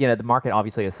market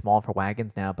obviously is small for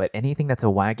wagons now, but anything that's a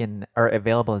wagon or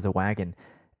available as a wagon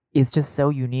is just so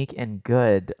unique and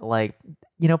good. Like,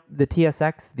 the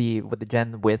TSX, with the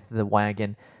Gen with the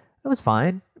wagon, it was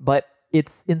fine, but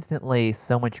it's instantly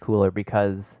so much cooler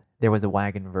because there was a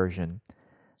wagon version.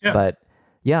 Yeah. But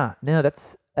yeah, no,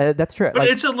 that's true. But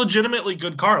it's a legitimately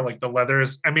good car. Like, the leather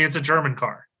is, it's a German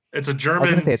car. It's a German. I was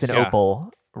going to say it's an Opel.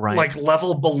 Right. Like,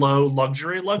 level below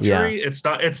luxury. Yeah. It's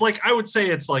not, it's like, I would say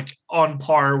it's like on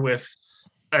par with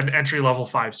an entry level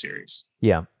 5 Series.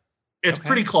 Yeah. It's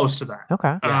pretty close to that.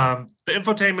 Okay. The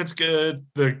infotainment's good.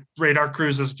 The radar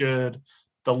cruise is good.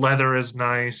 The leather is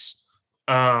nice.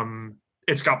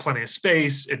 It's got plenty of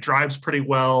space. It drives pretty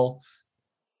well.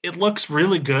 It looks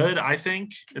really good, I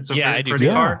think. It's a very pretty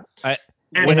car.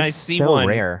 When I see so one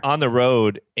rare on the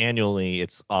road annually,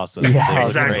 it's awesome. Yeah,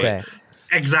 exactly.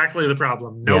 Exactly the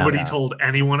problem. Nobody told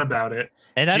anyone about it.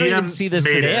 And I don't even see the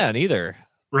sedan either.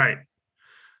 Right.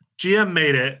 GM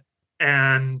made it,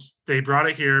 and they brought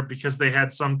it here because they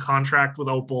had some contract with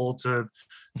Opel to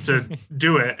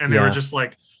do it. And they were just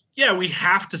like, yeah, we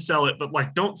have to sell it, but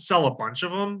like, don't sell a bunch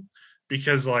of them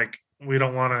because like, we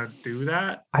don't want to do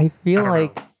that. I feel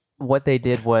like what they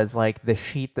did was like the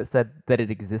sheet that said that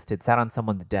it existed sat on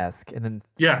someone's desk, and then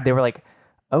they were like,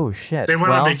 oh shit. They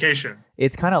went on vacation.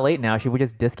 It's kind of late now. Should we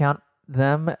just discount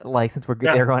them? Like, since they're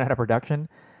going out of production.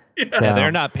 Yeah. So,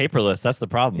 they're not paperless. That's the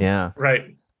problem. Yeah.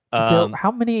 Right. So how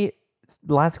many,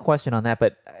 last question on that,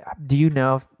 but do you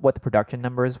know what the production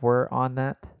numbers were on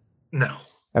that? No.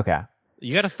 Okay.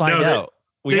 You got to find out.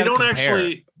 They don't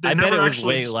actually, I bet it was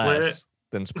way less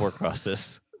than Sport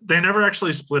Crosses. They never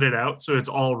actually split it out, so it's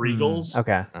all Regals.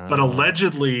 Okay. But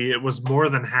allegedly, it was more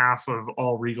than half of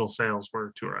all Regal sales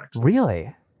were Tour X's.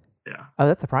 Really? Yeah. Oh,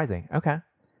 that's surprising. Okay.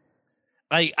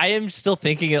 I am still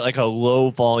thinking it like a low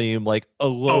volume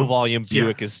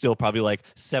Buick is still probably like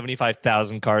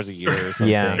 75,000 cars a year or something.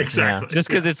 Yeah, exactly. Just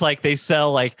because it's like they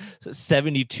sell like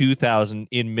 72,000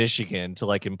 in Michigan to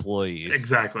like employees.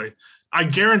 Exactly. I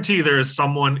guarantee there is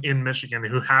someone in Michigan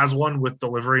who has one with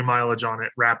delivery mileage on it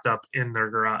wrapped up in their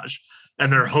garage,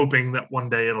 and they're hoping that one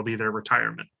day it'll be their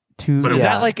retirement. But is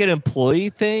that like an employee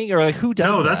thing, or like who does?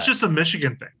 No, that's just a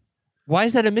Michigan thing. Why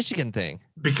is that a Michigan thing?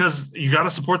 Because you got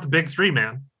to support the big three,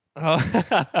 man. Oh.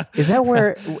 Is that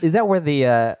where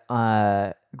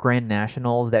the Grand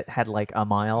Nationals that had like a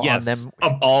mile on them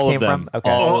all of them? From? Okay.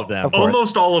 All of them.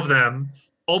 Almost all of them.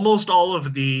 Almost all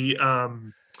of the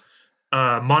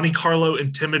Monte Carlo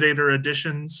Intimidator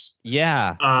editions.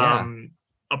 Yeah.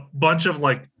 a bunch of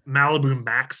like Malibu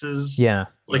Maxes. Yeah.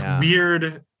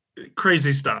 Weird,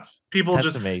 crazy stuff. People That's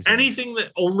just amazing. anything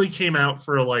that only came out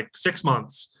for like 6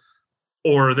 months,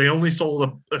 or they only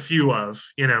sold a few of,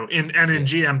 in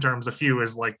GM terms, a few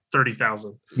is like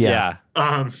 30,000. Yeah.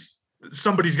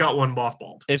 Somebody's got one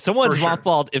mothballed. If someone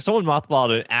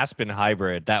mothballed an Aspen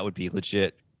hybrid, that would be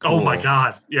legit. Cool. Oh my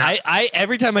God. Yeah. I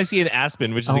every time I see an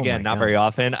Aspen, which is again not very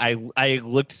often, I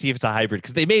look to see if it's a hybrid,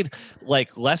 because they made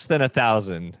like less than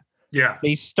 1,000. Yeah.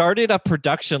 They started a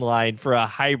production line for a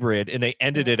hybrid and they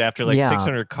ended it after like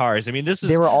 600 cars. I mean,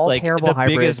 they were all like terrible the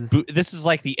hybrids. Biggest. This is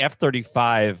like the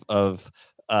F-35 of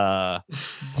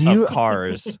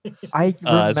cars. I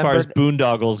as far as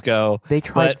boondoggles go, they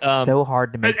tried so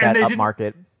hard to make that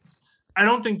upmarket. I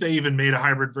don't think they even made a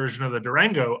hybrid version of the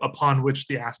Durango upon which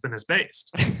the Aspen is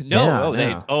based. No,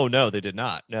 they did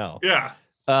not. No. Yeah.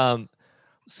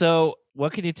 So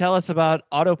what can you tell us about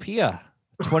Autopia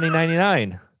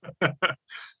 2099?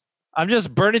 I'm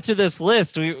just burning through this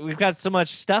list. We've got so much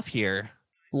stuff here.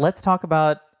 Let's talk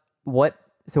about what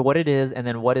it is, and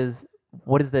then what is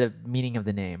the meaning of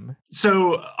the name.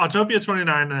 So Autopia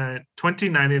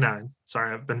 2099.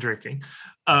 Sorry, I've been drinking.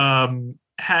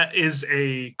 Is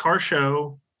a car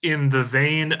show in the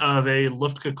vein of a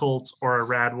Luftgekühlt or a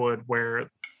Radwood, where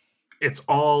it's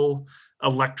all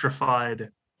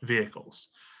electrified vehicles.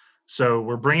 So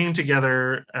we're bringing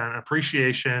together an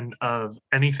appreciation of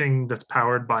anything that's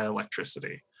powered by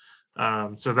electricity.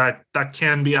 So that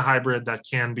can be a hybrid, that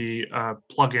can be a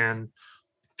plug-in,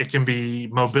 it can be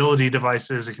mobility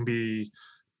devices, it can be,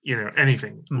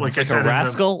 anything. Like I said, a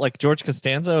Rascal, like George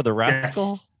Costanza or the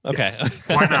Rascal. Yes, okay, yes.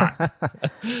 Why not?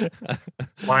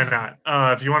 Why not?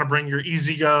 If you want to bring your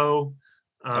EasyGo,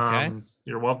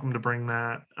 you're welcome to bring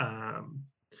that.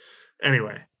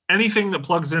 Anyway. Anything that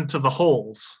plugs into the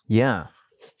holes. Yeah.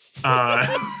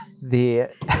 The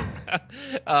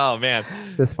oh man,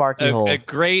 the sparky holes. A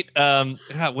great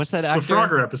what's that actor? The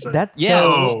Frogger episode. That's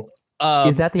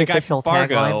is that the official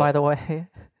tagline, by the way?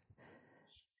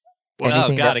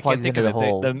 Oh God, I can't think of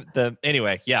it.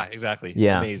 Anyway, yeah, exactly.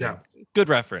 Yeah. Amazing. Yeah. Good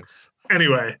reference.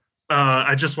 Anyway,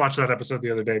 I just watched that episode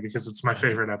the other day because it's my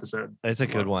favorite episode. It's a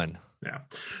good one.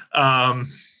 Yeah.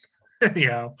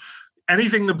 Anyhow.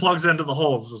 Anything that plugs into the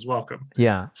holes is welcome.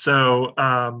 Yeah. So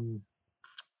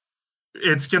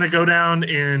it's going to go down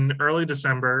in early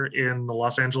December in the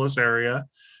Los Angeles area.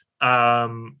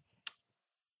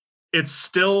 It's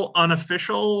still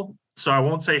unofficial, so I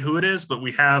won't say who it is, but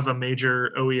we have a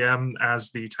major OEM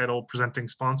as the title presenting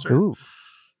sponsor, which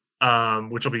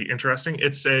will be interesting.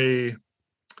 It's a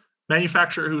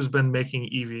manufacturer who's been making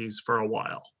EVs for a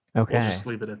while. Okay. We'll just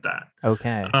leave it at that.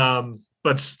 Okay.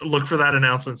 But look for that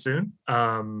announcement soon.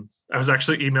 I was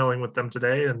actually emailing with them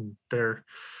today, and they're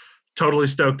totally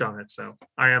stoked on it. So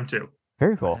I am too.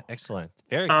 Very cool. Excellent.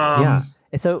 Very cool. Yeah.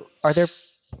 And so are there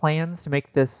plans to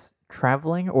make this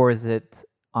traveling, or is it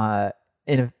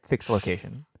in a fixed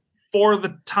location? For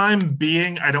the time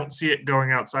being, I don't see it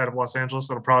going outside of Los Angeles.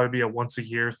 It'll probably be a once a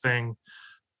year thing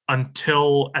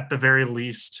until, at the very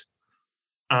least,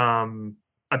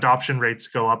 adoption rates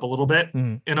go up a little bit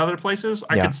in other places.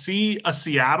 I could see a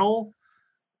Seattle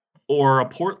or a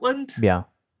Portland. Yeah.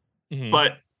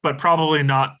 But probably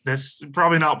not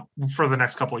for the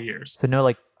next couple of years. So no,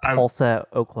 like Tulsa,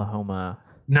 Oklahoma.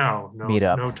 No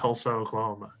meetup. No Tulsa,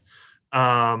 Oklahoma.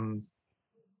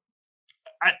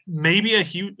 Maybe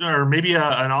maybe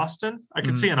an Austin. I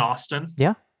could see an Austin.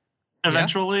 Yeah.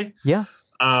 Eventually. Yeah.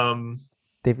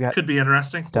 They've got could be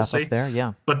interesting. Stuff up there,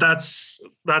 yeah. But that's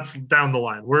down the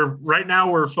line.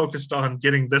 We're focused on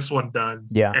getting this one done,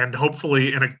 and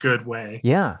hopefully in a good way.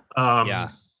 Yeah.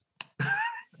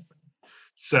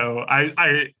 So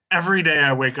I every day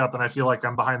I wake up and I feel like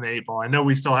I'm behind the 8 ball. I know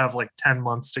we still have like 10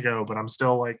 months to go, but I'm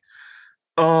still like,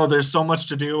 oh, there's so much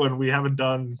to do and we haven't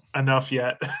done enough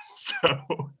yet. So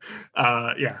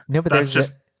no, but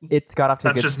it's got off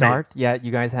to a good start. Me. Yeah,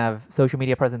 you guys have social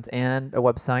media presence and a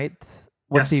website.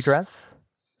 What's the address?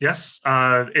 Yes,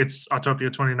 it's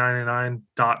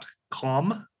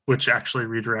autopia2099.com, which actually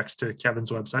redirects to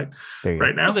Kevin's website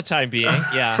right now. For the time being,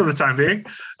 yeah. For the time being.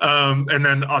 And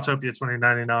then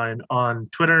Autopia2099 on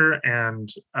Twitter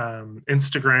and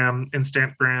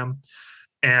Instagram,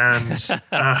 and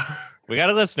we got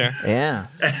a listener. Yeah.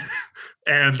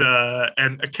 And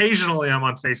occasionally I'm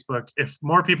on Facebook. If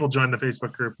more people join the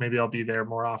Facebook group, maybe I'll be there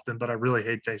more often, but I really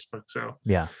hate Facebook. So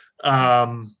yeah.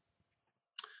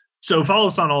 So follow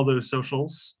us on all those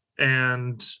socials,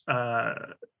 and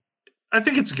I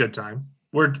think it's a good time.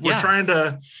 We're trying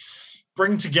to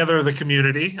bring together the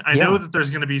community. I know that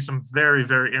there's going to be some very,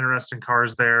 very interesting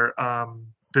cars there.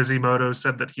 Bisimoto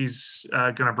said that he's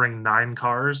going to bring 9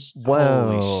 cars.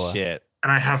 Whoa. Holy shit.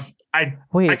 And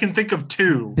I can think of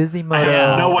 2. Bisimoto. I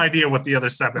have no idea what the other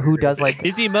 7 Who are does be. like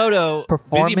Bisimoto,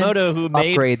 who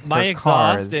made upgrades my for exhaust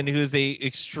cars. and who's a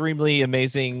extremely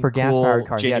amazing, for gas-powered cool,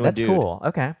 cars. Yeah, genuine that's dude. cool.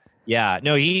 Okay. Yeah,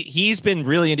 no, he's been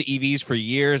really into EVs for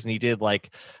years, and he did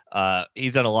like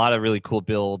he's done a lot of really cool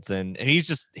builds, and he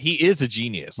is a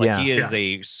genius. Like he is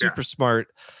a super smart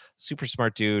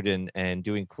dude, and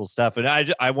doing cool stuff. And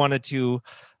I wanted to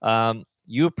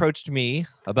you approached me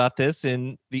about this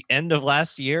in the end of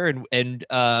last year, and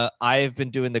I've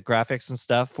been doing the graphics and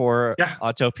stuff for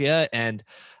Autopia, and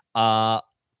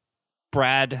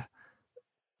Brad,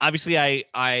 obviously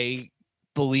I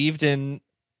believed in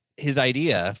his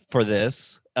idea for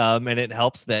this, and it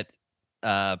helps that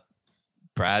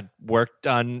Brad worked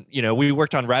on, we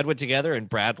worked on Radwood together, and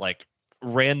Brad like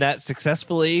ran that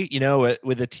successfully,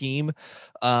 with a team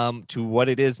to what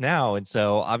it is now. And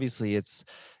so obviously it's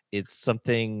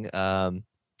something,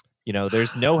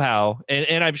 there's know-how,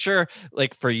 and I'm sure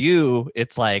like for you,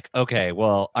 it's like, okay,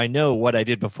 well, I know what I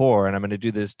did before and I'm going to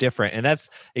do this different. And that's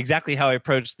exactly how I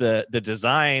approached the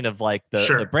design of like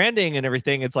the branding and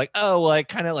everything. It's like, oh, well, I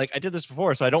kind of like, I did this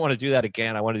before, so I don't want to do that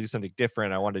again. I want to do something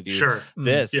different. I want to do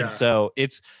this. And so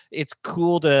it's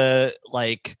cool to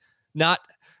like, not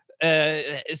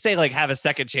say like have a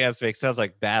second chance. Makes sounds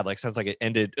like bad, like sounds like it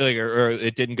ended or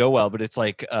it didn't go well, but it's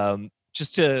like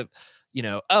just to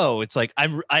it's like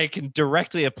I can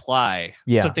directly apply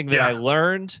something that I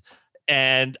learned,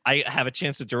 and I have a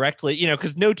chance to directly,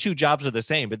 because no 2 jobs are the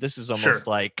same, but this is almost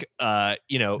like very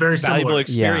valuable similar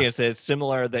experience that's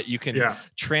similar, that you can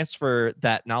transfer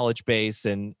that knowledge base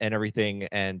and everything.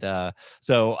 And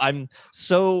so I'm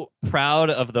so proud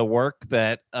of the work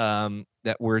that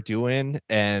that we're doing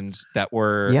and that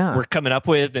we're coming up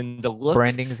with, and the look.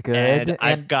 Branding's good. And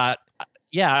I've got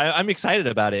I'm excited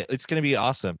about it. It's going to be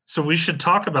awesome. So we should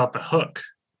talk about the hook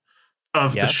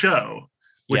of the show,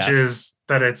 which is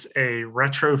that it's a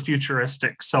retro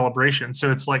futuristic celebration.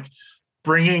 So it's like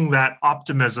bringing that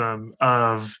optimism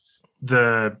of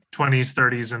the 20s,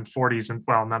 30s, and 40s, and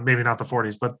maybe not the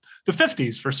 40s, but the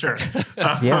 50s for sure.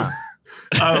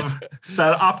 Of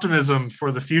that optimism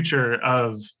for the future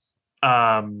of,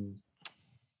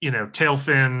 tail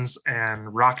fins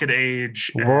and rocket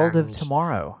age, World of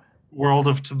Tomorrow.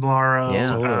 Yeah,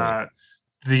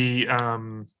 totally.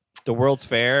 The World's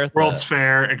Fair.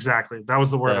 Fair, exactly. That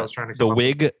was the word I was trying to come up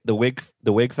with.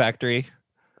 The wig factory.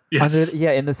 Yes.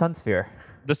 In the Sun Sphere.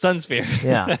 The Sun Sphere.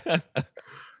 Yeah.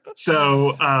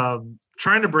 So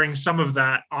trying to bring some of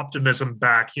that optimism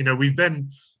back. We've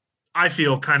been, I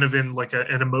feel, kind of in like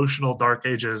an emotional dark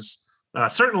ages,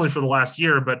 certainly for the last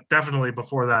year, but definitely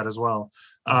before that as well.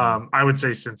 I would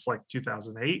say since like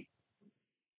 2008,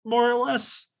 more or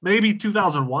less, maybe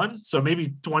 2001. So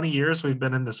maybe 20 years we've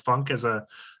been in this funk as a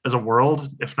world,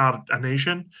 if not a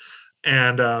nation.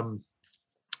 And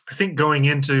I think going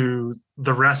into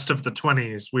the rest of the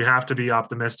 20s, we have to be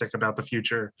optimistic about the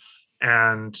future.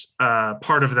 And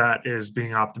part of that is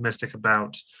being optimistic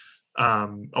about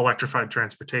electrified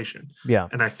transportation. Yeah.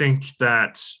 And I think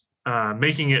that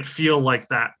making it feel like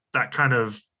that kind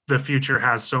of the future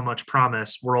has so much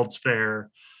promise, World's Fair,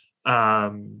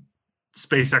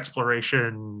 space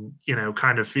exploration,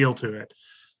 kind of feel to it,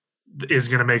 is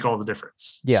going to make all the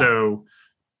difference. Yeah. So,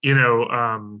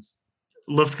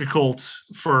 Luftgekult,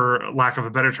 for lack of a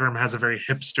better term, has a very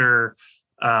hipster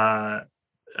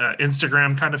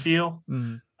Instagram kind of feel.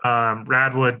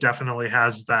 Radwood definitely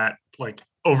has that like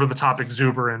over the top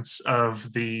exuberance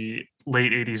of the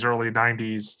late 80s, early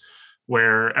 90s,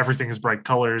 where everything is bright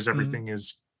colors, everything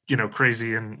is,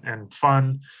 crazy and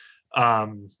fun.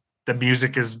 The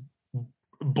music is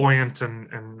buoyant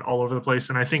and all over the place.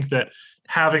 And I think that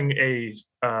having a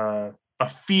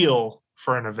feel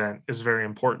for an event is very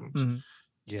important.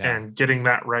 And getting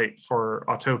that right for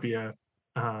Autopia,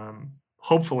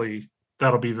 hopefully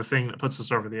that'll be the thing that puts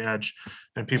us over the edge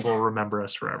and people will remember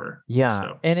us forever.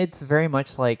 And it's very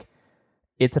much like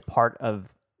it's a part of,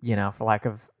 for lack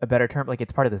of a better term, like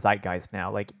it's part of the zeitgeist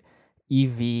now. Like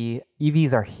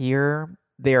EVs are here.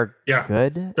 They are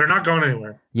good. They're not going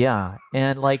anywhere. Yeah.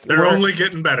 And like they're only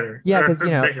getting better. Yeah, because in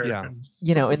the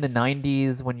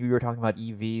 90s when you were talking about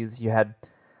EVs, you had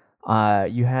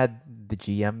the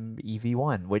GM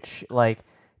EV1, which like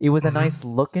it was a nice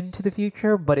look into the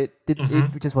future, but it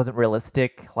just wasn't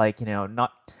realistic. Like,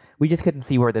 we just couldn't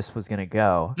see where this was going to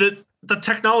go. The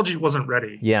technology wasn't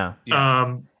ready. Yeah.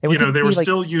 They were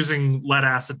still using lead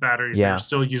acid batteries. They were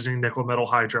still using nickel metal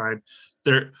hydride.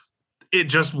 It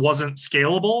just wasn't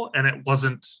scalable and it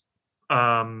wasn't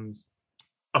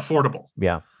affordable.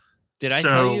 Yeah. Did I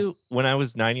tell you when I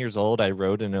was 9 years old, I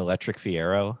rode an electric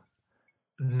Fiero?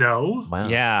 No. Wow.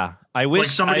 Yeah. I wish like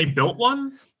somebody built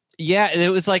one? Yeah, it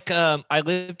was like I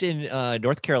lived in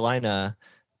North Carolina,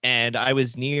 and I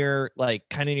was near like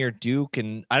kind of near Duke,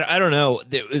 and I don't know.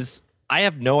 I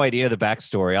have no idea the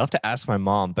backstory. I'll have to ask my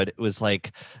mom, but it was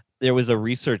like there was a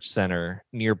research center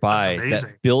nearby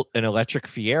that built an electric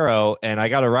Fiero, and I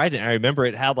got to ride it. And I remember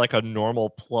it had like a normal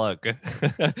plug. I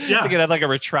think it had like a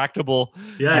retractable,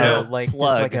 like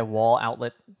plug. just like a wall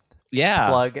outlet. Yeah,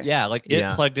 plug. Yeah, like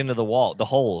it plugged into the wall, the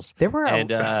holes. There was a whole,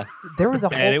 and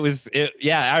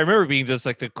I remember it being just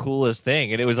like the coolest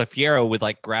thing, and it was a Fiero with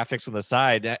like graphics on the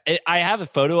side. I have a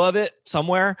photo of it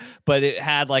somewhere, but it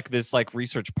had like this like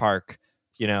research park,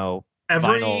 vinyl.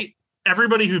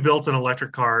 Everybody who built an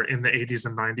electric car in the 80s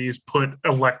and 90s put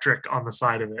electric on the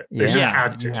side of it. They just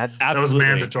had to. That was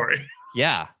mandatory.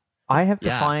 Yeah. I have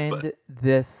to find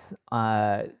this.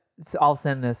 So I'll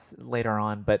send this later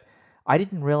on, but I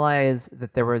didn't realize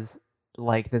that there was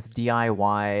like this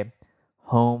DIY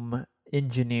home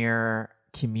engineer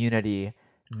community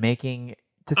making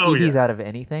just EVs out of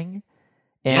anything.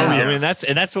 And I mean,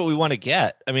 that's what we want to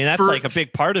get. I mean, that's like a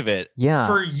big part of it. Yeah.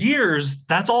 For years,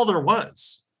 that's all there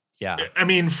was. Yeah. I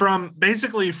mean, from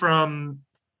the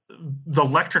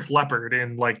electric Leopard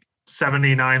in like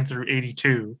 79 through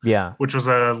 82. Yeah. Which was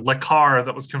a car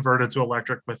that was converted to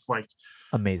electric with like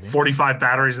amazing 45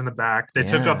 batteries in the back. They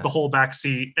took up the whole back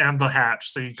seat and the hatch,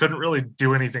 so you couldn't really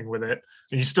do anything with it.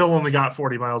 And you still only got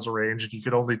 40 miles of range, and you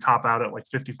could only top out at like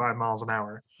 55 miles an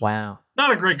hour. Wow.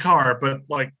 Not a great car, but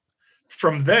like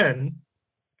from then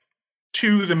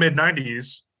to the mid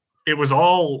 90s, it was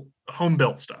all home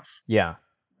built stuff. Yeah.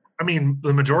 I mean,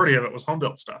 the majority of it was home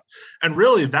built stuff. And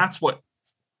really that's what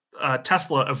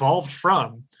Tesla evolved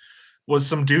from, was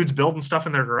some dudes building stuff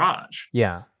in their garage.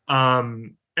 Yeah.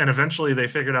 And eventually they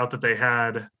figured out that they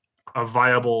had a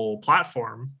viable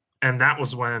platform. And that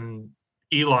was when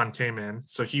Elon came in.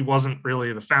 So he wasn't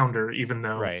really the founder, even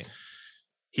though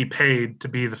he paid to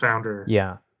be the founder.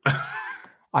 Yeah.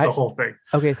 It's the whole thing.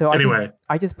 Okay. So anyway,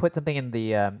 I just put something in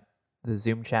the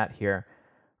Zoom chat here.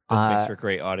 This makes for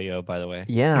great audio, by the way.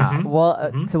 Yeah. Mm-hmm.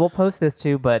 Well, so we'll post this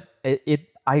too, but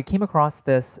I came across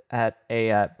this at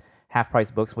a Half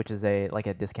Price Books, which is a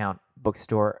discount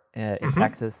bookstore in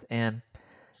Texas, and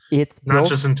it's not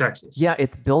just in Texas. Yeah,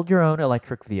 it's build your own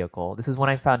electric vehicle. This is when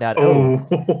I found out.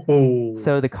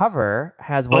 So the cover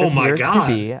has what appears to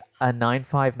be a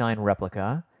 959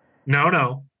 replica.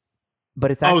 No. But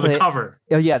it's actually the cover.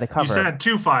 Oh yeah, the cover. You said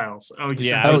 2 files. I was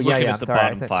looking at the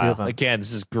bottom file. Again,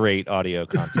 this is great audio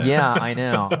content. Yeah, I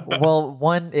know. Well,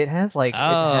 one, it has like.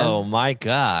 My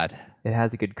God. It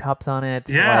has the good cups on it.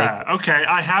 Yeah. Okay.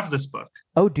 I have this book.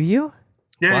 Oh, do you?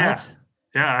 Yeah.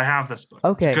 Yeah, I have this book.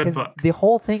 Okay. It's a good book. The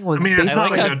whole thing was. I mean, it's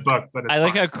not a good book, but it's I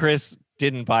like how Chris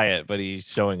didn't buy it, but he's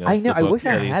showing us. I know. The book I wish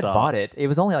I had bought it. It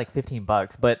was only like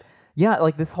 $15, but yeah,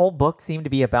 like this whole book seemed to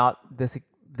be about this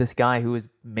guy who was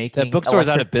making. That bookstore's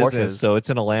out of business, Porsches. So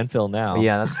it's in a landfill now.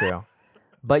 Yeah, that's true.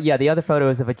 But yeah, the other photo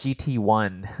is of a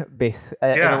GT1 an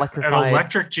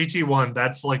electric GT1.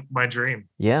 That's like my dream.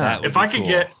 Yeah. If I could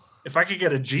get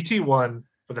a GT1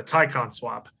 with a Taycan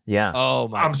swap. Yeah. Oh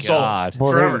my I'm God. sold.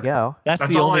 Well, forever. there you go. That's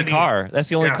the only car. That's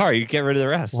the only car. You get rid of the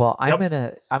rest. Well, I'm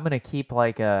gonna keep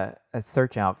like a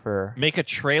search out for make a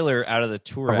trailer out of the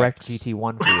Tourex. A wrecked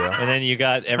GT1 for you. And then you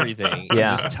got everything.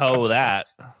 Yeah. You just tow that.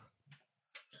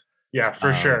 Yeah,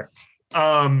 for sure.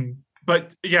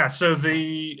 But yeah, so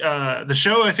the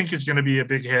show I think is going to be a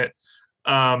big hit.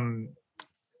 I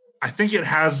think it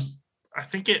has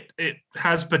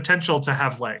potential to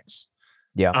have legs.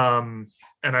 Yeah.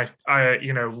 And I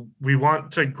we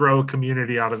want to grow a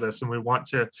community out of this, and we want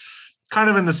to kind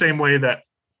of in the same way that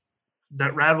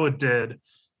Radwood did,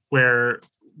 where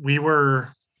we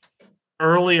were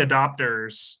early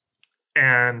adopters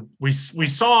and we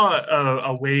saw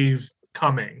a wave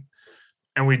coming,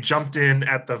 and we jumped in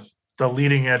at the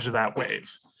leading edge of that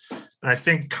wave. And I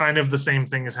think kind of the same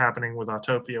thing is happening with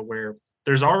Autopia, where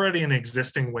there's already an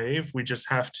existing wave. We just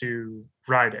have to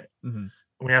ride it. Mm-hmm.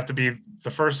 We have to be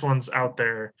the first ones out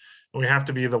there. And we have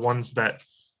to be the ones that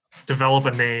develop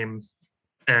a name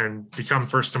and become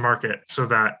first to market, so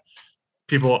that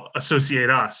people associate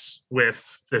us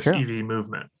with this EV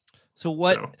movement. So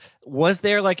was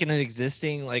there like an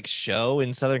existing like show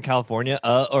in Southern California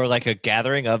or like a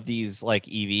gathering of these like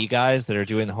EV guys that are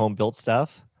doing the home built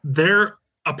stuff?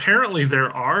 Apparently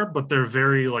there are, but they're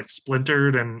very like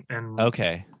splintered and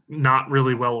not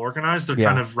really well organized. They're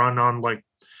kind of run on like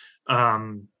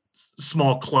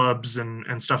small clubs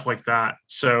and stuff like that.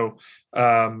 So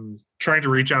trying to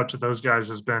reach out to those guys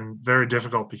has been very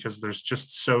difficult because there's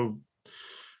just so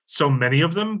so many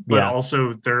of them, but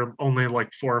also they're only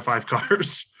like 4 or 5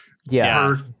 cars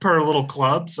per little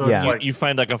club. So it's like you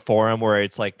find like a forum where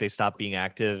it's like they stopped being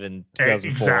active in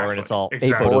 2004 and it's all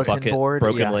photo bucket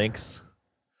broken links.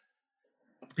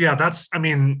 Yeah, that's, I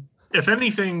mean, if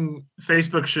anything,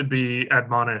 Facebook should be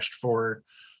admonished for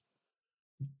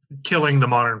killing the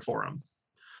modern forum.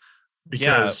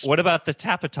 Because what about the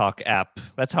Tapatalk app?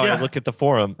 That's how I look at the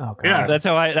forum. Oh, God. Yeah, that's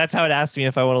how it asks me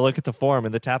if I want to look at the forum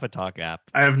in the Tapatalk app.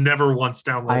 I have never once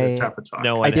downloaded Tapatalk.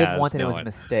 No one I did has, once, and no it was one. a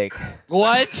mistake.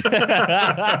 What?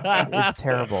 It's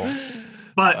terrible.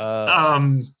 But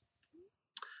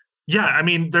yeah, I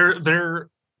mean, they're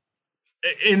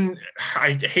in.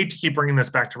 I hate to keep bringing this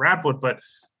back to Radwood, but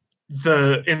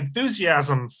the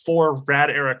enthusiasm for Rad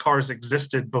era cars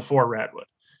existed before Radwood.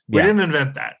 We didn't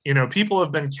invent that. You know, people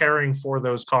have been caring for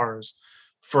those cars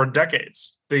for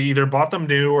decades. They either bought them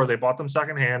new or they bought them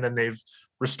secondhand, and they've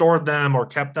restored them or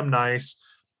kept them nice.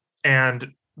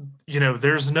 And, you know,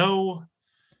 there's no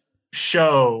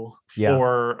show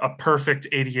for a perfect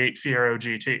 88 Fiero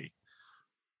GT.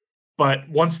 But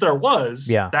once there was,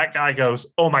 that guy goes,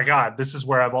 oh my God, this is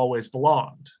where I've always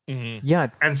belonged. Mm-hmm. Yeah.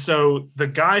 And so the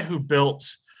guy who built,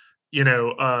 you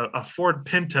know, a Ford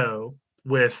Pinto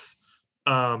with,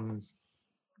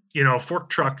 you know, a fork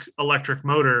truck electric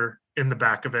motor in the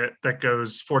back of it that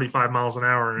goes 45 miles an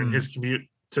hour in his commute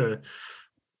to,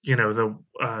 you know,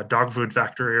 the dog food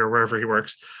factory or wherever he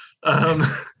works.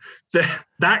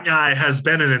 That guy has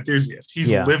been an enthusiast.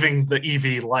 He's living the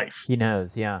EV life. He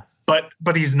knows. Yeah.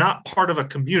 But he's not part of a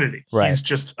community. Right. He's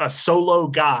just a solo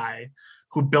guy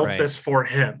who built this for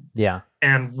him. Yeah.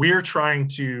 And we're trying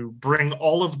to bring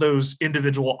all of those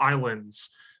individual islands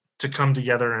to come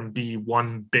together and be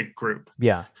one big group.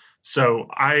 Yeah. So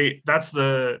that's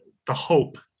the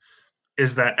hope,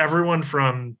 is that everyone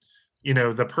from, you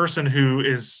know, the person who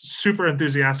is super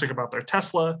enthusiastic about their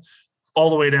Tesla all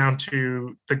the way down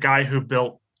to the guy who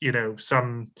built, you know,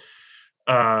 some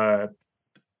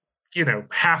you know,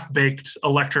 half-baked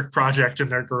electric project in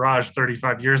their garage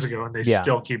 35 years ago, and they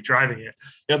still keep driving it.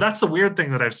 You know, that's the weird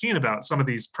thing that I've seen about some of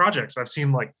these projects. I've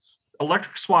seen like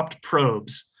electric swapped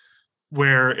probes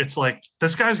where it's like,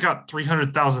 this guy's got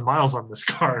 300,000 miles on this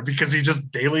car because he just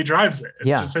daily drives it. It's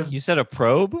just his... You said a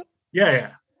probe? Yeah.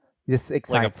 This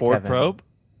excites like a Ford Kevin. probe?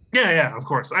 Yeah, of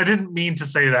course. I didn't mean to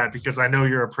say that because I know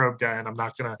you're a probe guy and I'm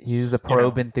not going to... He's a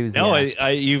probe enthusiast. No,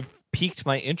 you've piqued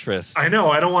my interest. I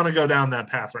know. I don't want to go down that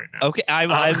path right now. Okay,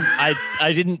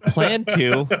 I didn't plan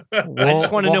to. I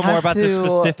just want to know more about the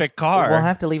specific car. We'll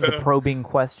have to leave the probing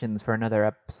questions for another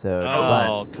episode.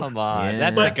 Oh, come on.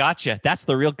 That's the gotcha. That's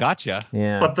the real gotcha.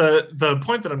 Yeah. But the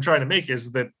point that I'm trying to make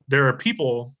is that there are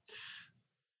people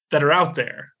that are out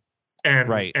there,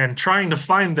 and trying to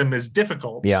find them is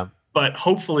difficult. Yeah. But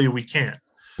hopefully we can.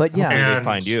 But yeah, they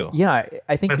find you. Yeah,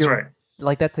 I think that's right.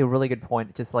 Like, that's a really good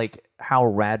point. Just like how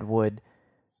Radwood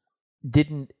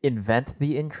didn't invent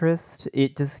the interest,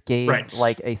 it just gave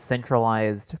like a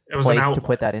centralized place to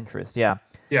put that interest. Yeah.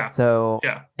 So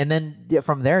and then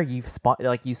from there you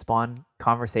spawn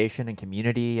conversation and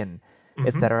community and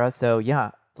etc. So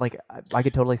yeah, like I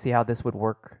could totally see how this would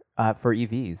work for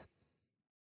EVs.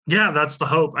 Yeah, that's the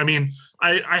hope. I mean,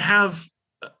 I have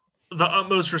the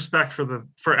utmost respect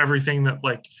for everything that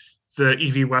like the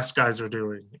EV West guys are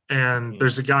doing. And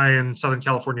there's a guy in Southern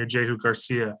California, Jehu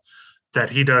Garcia, that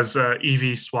he does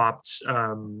EV swapped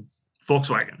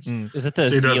Volkswagens. Is it the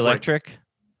Z Electric?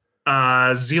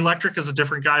 Z Electric is a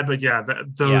different guy, but yeah,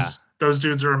 those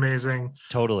dudes are amazing.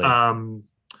 Totally.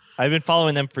 I've been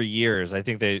following them for years. I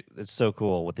think it's so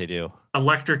cool what they do.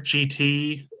 Electric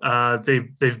GT,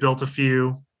 they've built a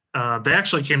few. They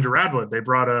actually came to Radwood. They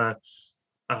brought a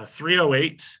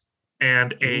 308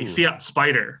 and a Fiat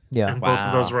Spider. Yeah. And both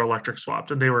of those were electric swapped.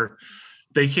 And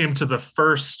they came to the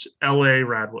first LA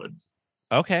Radwood.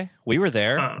 Okay. We were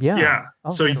there. Yeah. Oh,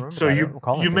 so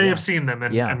you may have seen them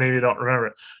and maybe don't remember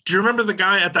it. Do you remember the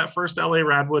guy at that first LA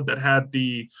Radwood that had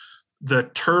the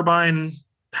turbine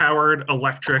powered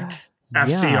electric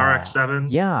FC RX-7?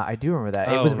 Yeah, I do remember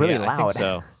that. It was really loud. I think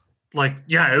so.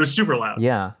 It was super loud.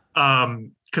 Yeah.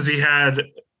 Because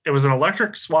it was an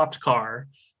electric swapped car,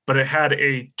 but it had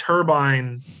a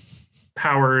turbine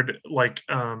powered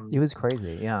it was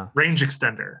crazy. Yeah. Range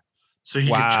extender. So he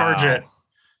could charge it.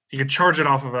 He could charge it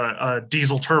off of a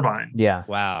diesel turbine. Yeah.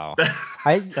 Wow.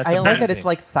 I like that it's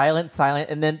like silent,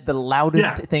 and then the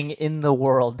loudest thing in the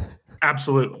world.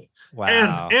 Absolutely.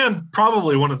 Wow. And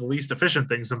probably one of the least efficient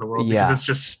things in the world because it's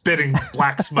just spitting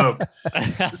black smoke.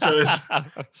 So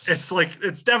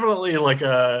it's definitely like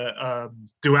a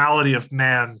duality of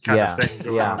man kind of thing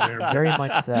going on there. Very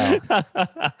much so.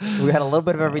 We had a little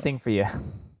bit of everything for you.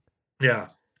 Yeah.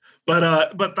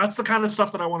 But that's the kind of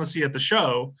stuff that I want to see at the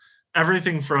show.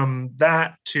 Everything from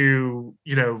that to,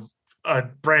 a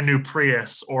brand new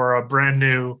Prius or a brand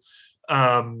new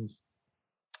the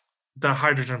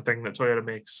hydrogen thing that Toyota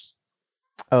makes.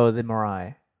 Oh, the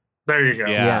Mirai. There you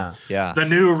go. Yeah. The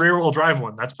new rear-wheel drive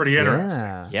one. That's pretty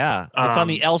interesting. Yeah. It's on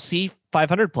the LC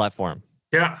 500 platform.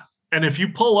 Yeah. And if you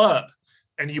pull up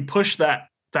and you push that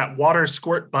water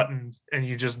squirt button and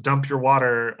you just dump your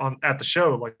water at the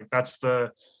show, like that's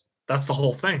the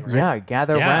whole thing, right? Yeah,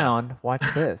 gather around, watch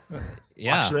this.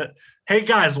 Watch that. Hey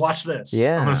guys, watch this.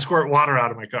 Yeah. I'm gonna squirt water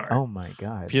out of my car. Oh my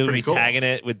god. You'll be cool. tagging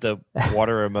it with the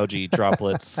water emoji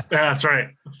droplets. Yeah, that's right.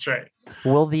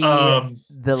 Will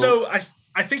so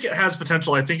I think it has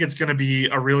potential. I think it's going to be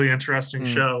a really interesting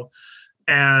show,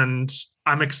 and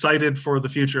I'm excited for the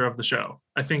future of the show.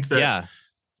 I think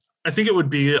it would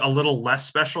be a little less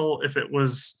special if it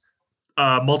was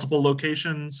multiple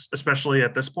locations, especially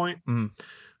at this point.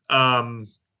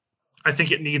 I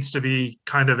think it needs to be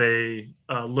kind of a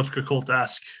Lifka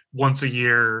Cult-esque once a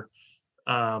year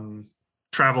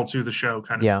travel to the show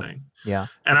kind of thing. Yeah.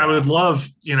 And I would love,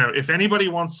 if anybody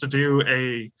wants to do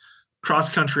a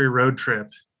cross-country road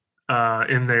trip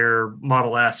in their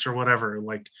Model S or whatever,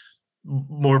 like,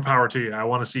 more power to you. I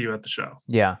want to see you at the show.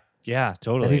 Yeah. Yeah,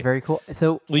 totally. That'd be very cool.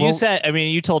 So, you said,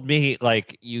 you told me,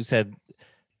 like, you said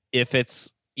if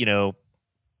it's,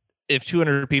 if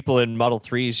 200 people in Model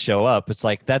 3s show up, it's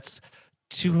like, that's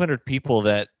 200 people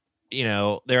that,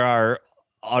 there are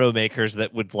automakers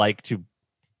that would like to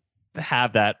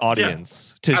have that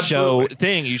audience to absolutely. show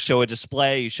thing. You show a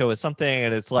display, you show something,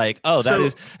 and it's like, that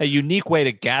is a unique way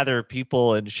to gather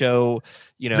people and show,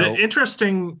 the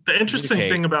interesting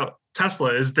thing about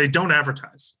Tesla is they don't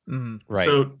advertise. Right.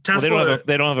 So Tesla,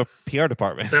 they don't have a PR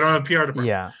department. They don't have a PR department.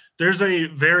 Yeah. There's a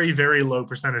very, very low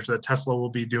percentage that Tesla will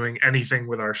be doing anything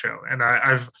with our show. And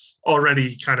I've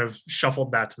already kind of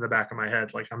shuffled that to the back of my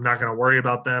head. Like, I'm not going to worry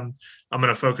about them. I'm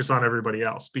going to focus on everybody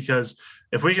else, because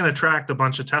if we can attract a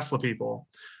bunch of Tesla people,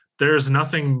 there's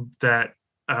nothing that,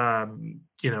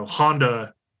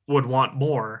 Honda would want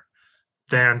more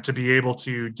than to be able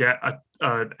to get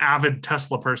an avid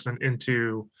Tesla person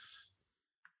into,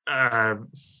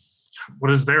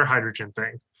 what is their hydrogen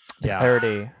thing? Yeah.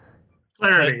 Clarity.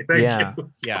 Thank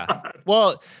you. Yeah.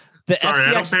 Well, Sorry,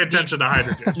 I don't pay attention to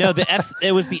hydrogen. No,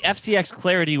 it was the FCX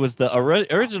Clarity was the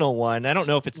original one. I don't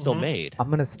know if it's still made. I'm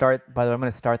gonna start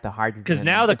the hydrogen, because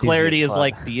now the Clarity is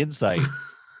like the Insight.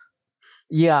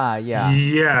 Yeah.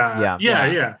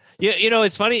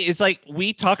 It's funny. It's like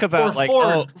we talk about, or like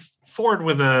Ford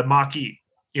with a Mach-E.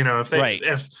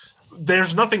 If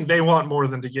there's nothing they want more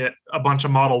than to get a bunch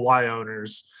of Model Y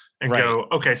owners and go,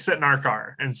 okay, sit in our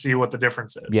car and see what the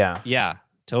difference is. Yeah.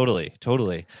 Totally.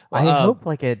 I hope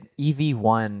like an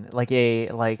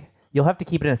EV1, you'll have to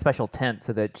keep it in a special tent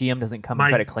so that GM doesn't come and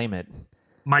try to claim it.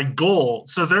 My goal.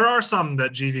 So there are some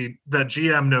that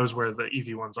GM knows where the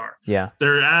EV1s are. Yeah.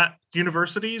 They're at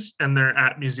universities and they're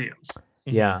at museums.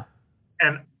 Yeah.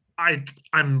 And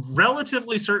I'm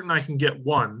relatively certain I can get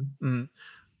one.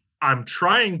 I'm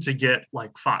trying to get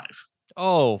like 5.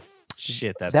 Oh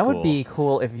shit, that cool. Would be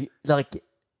cool if you like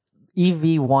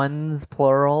EV1s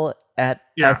plural at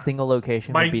a single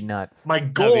location would be nuts. My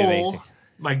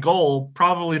goal,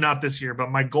 probably not this year,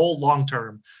 but my goal long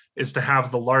term is to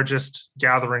have the largest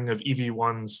gathering of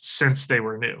EV1s since they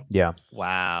were new. Yeah.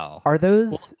 Wow. Are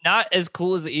those not as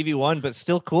cool as the EV1, but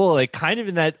still cool? Like kind of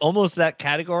in that almost that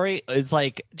category. It's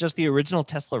like just the original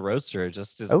Tesla Roadster.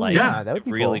 Just is that would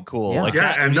be really cool. Yeah. Like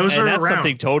and those are that's around.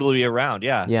 Something totally around.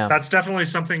 Yeah. That's definitely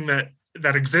something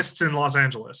that exists in Los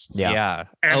Angeles. Yeah.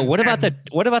 What about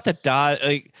the Dodge?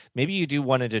 Like, maybe you do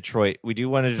one in Detroit. We do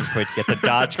one in Detroit to get the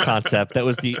Dodge concept. That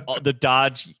was the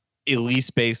Dodge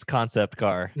Elise-based concept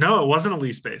car. No, it wasn't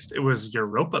Elise-based. It was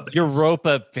Europa-based.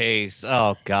 Europa-based.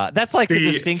 Oh god, that's like the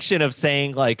distinction of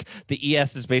saying like the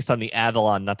ES is based on the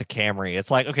Avalon, not the Camry. It's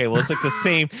like, okay, well, it's like the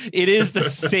same. It is the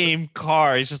same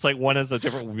car. It's just like one has a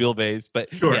different wheelbase.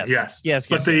 But sure, yes.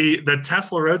 But the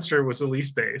Tesla Roadster was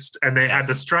Elise-based, and they had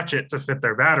to stretch it to fit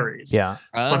their batteries. Yeah.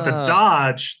 But the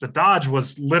Dodge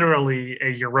was literally a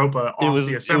Europa off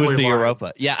the assembly line. It was the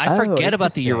Europa. Yeah, I forget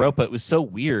about the Europa. It was so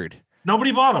weird.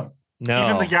 Nobody bought them. No.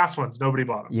 Even the gas ones, nobody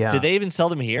bought them. Yeah. Did they even sell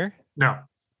them here? No.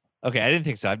 Okay, I didn't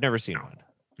think so. I've never seen one.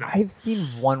 No. I've seen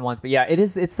one once, but yeah,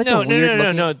 it's such a weird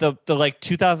looking... No. The like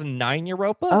 2009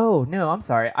 Europa? Oh, no, I'm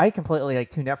sorry. I completely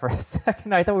tuned out for a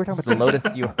second. I thought we were talking about the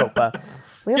Lotus Europa.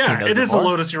 So it is a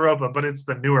Lotus Europa, but it's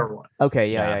the newer one.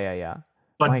 Okay, yeah.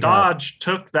 But Dodge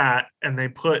took that and they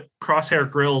put crosshair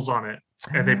grills on it.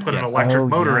 And they put an electric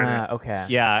motor in it. Okay.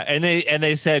 Yeah, and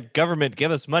they said, government, give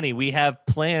us money. We have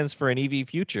plans for an EV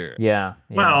future. Yeah.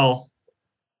 Well,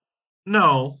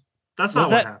 No, that's Was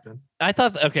not what that- happened. I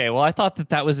thought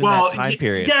that was in that time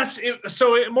period. Yes,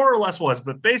 so it more or less was,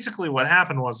 but basically what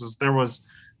happened was there was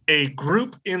a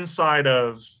group inside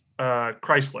of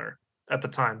Chrysler at the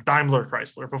time, Daimler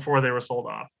Chrysler, before they were sold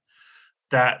off,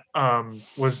 that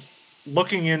was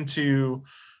looking into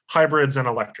hybrids and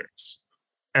electrics.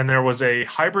 And there was a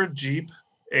hybrid Jeep,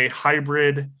 a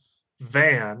hybrid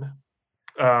van,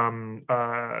 town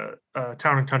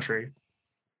and country,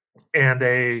 and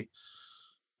a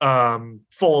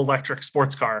full electric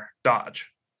sports car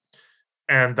Dodge.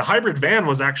 And the hybrid van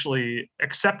was actually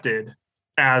accepted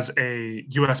as a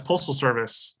U.S. Postal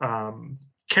Service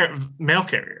mail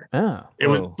carrier. Oh, it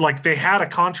was like they had a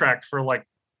contract for like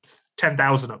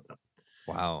 10,000 of them.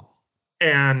 Wow.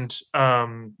 And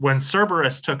when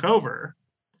Cerberus took over,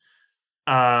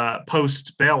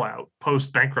 post bailout,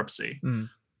 post bankruptcy,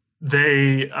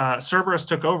 Cerberus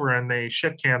took over and they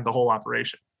shit canned the whole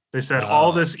operation. They said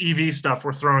all this EV stuff,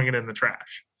 we're throwing it in the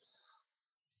trash.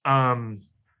 But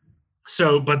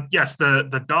yes,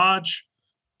 the Dodge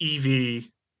EV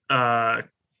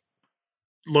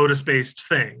Lotus-based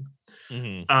thing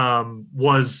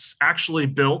was actually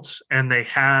built, and they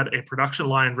had a production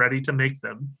line ready to make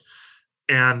them.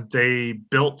 And they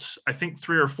built, I think,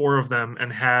 3 or 4 of them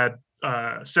and had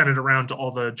sent it around to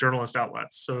all the journalist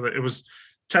outlets. So that it was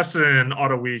tested in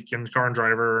Auto Week and Car and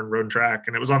Driver and Road and Track,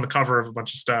 and it was on the cover of a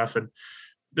bunch of stuff. And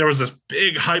there was this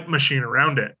big hype machine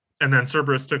around it. And then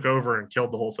Cerberus took over and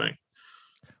killed the whole thing.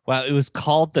 Wow, it was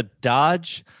called the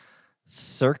Dodge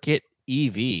Circuit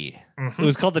EV. It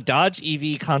was called the Dodge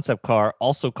EV concept car,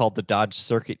 also called the Dodge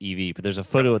Circuit EV, but there's a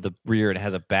photo of the rear and it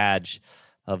has a badge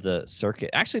of the Circuit.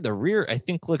 Actually, the rear, I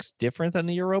think, looks different than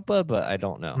the Europa, but I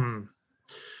don't know.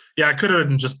 Yeah, it could have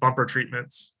been just bumper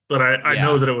treatments, but I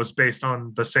know that it was based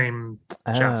on the same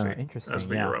chassis as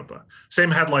the Europa.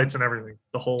 Same headlights and everything.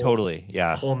 The whole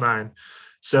the whole nine.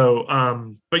 So,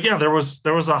 but yeah, there was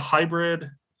a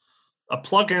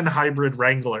plug-in hybrid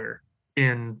Wrangler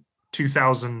in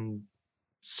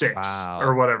 2006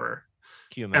 or whatever.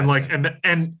 And like,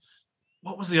 and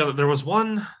what was the other? There was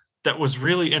one that was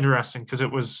really interesting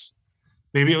because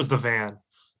maybe it was the van.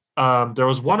 There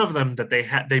was one of them that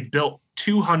they built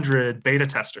 200 beta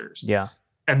testers. Yeah.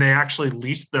 And they actually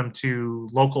leased them to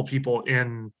local people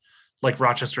in like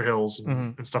Rochester Hills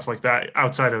and stuff like that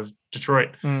outside of Detroit.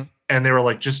 And they were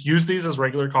like, just use these as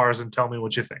regular cars and tell me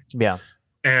what you think. Yeah.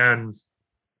 And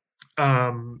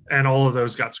all of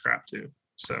those got scrapped too.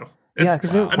 So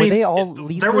because they all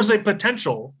leases? There was a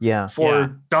potential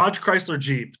for Dodge Chrysler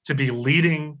Jeep to be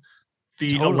leading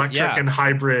the electric and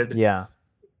hybrid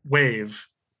wave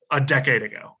a decade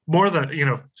ago, more than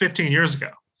 15 years ago,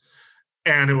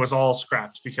 and it was all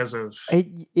scrapped because of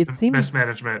it seems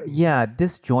mismanagement. Yeah,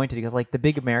 disjointed, because like the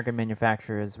big American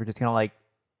manufacturers were just kind of like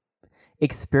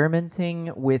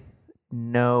experimenting with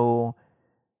no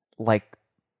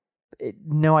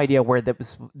idea where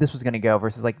this was going to go,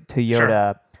 versus like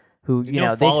Toyota, who they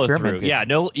experimented.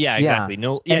 Through. Exactly.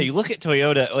 You look at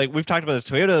Toyota, like we've talked about this.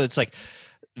 Toyota, it's like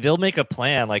they'll make a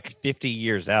plan like 50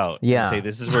 years out and say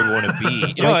this is where we want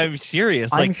to be. I'm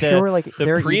serious. I'm sure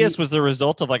the Prius was the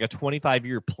result of like a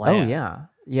 25-year plan. Oh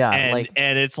yeah.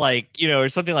 And it's like, or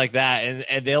something like that.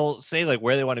 And they'll say like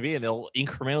where they want to be and they'll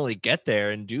incrementally get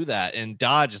there and do that. And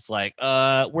Dodge is like,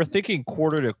 we're thinking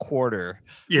quarter to quarter.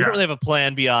 We don't really have a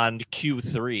plan beyond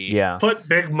Q3. Yeah. Put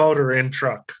big motor in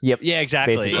truck. Yep. Yeah,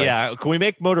 exactly. Basically. Yeah. Can we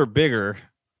make motor bigger?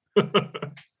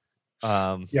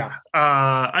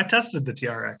 I tested the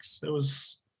TRX. It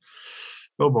was,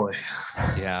 oh boy.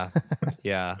 Yeah.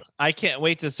 I can't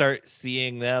wait to start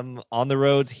seeing them on the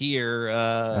roads here,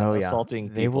 assaulting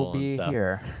people. They will be and stuff.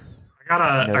 Here.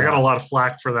 I got a lot of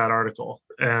flack for that article,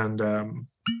 and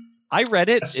I read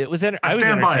it. I was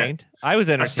entertained. I was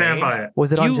entertained. I stand by it.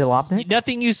 Was it on Jalopnik?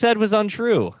 Nothing you said was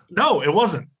untrue. No, it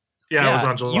wasn't. Yeah, it was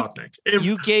on Jalopnik.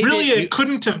 It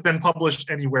couldn't have been published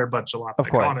anywhere but Jalopnik, of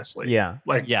course. Honestly. Yeah.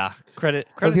 Credit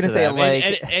I was gonna to say them.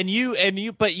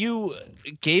 But you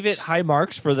gave it high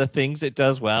marks for the things it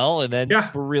does well, and then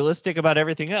were realistic about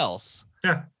everything else.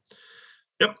 Yeah.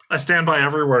 Yep. I stand by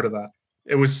every word of that.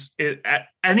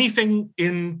 Anything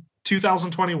in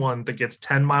 2021 that gets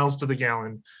 10 miles to the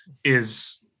gallon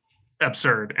is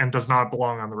absurd and does not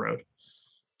belong on the road.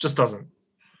 Just doesn't.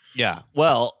 Yeah.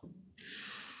 Well,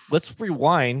 let's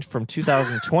rewind from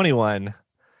 2021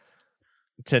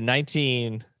 to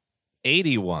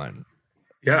 1981.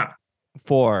 Yeah.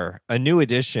 For a new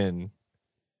edition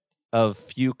of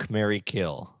Fuke, Marry,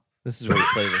 Kill. This is where we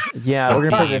play this. Yeah, we're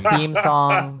gonna play the theme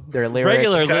song. Their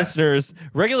lyrics.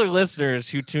 Regular listeners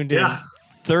who tuned in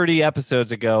 30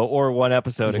 episodes ago or 1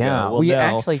 episode ago. We know.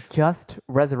 actually just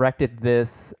resurrected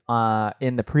this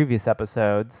in the previous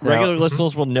episode. So Regular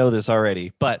listeners will know this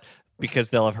already, but because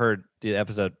they'll have heard the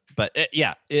episode. But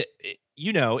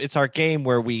it's our game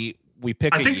where we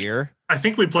pick a year. I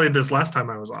think we played this last time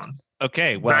I was on.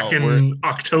 Okay, well, back in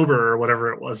October or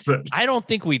whatever it was. I don't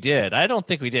think we did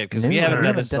because we haven't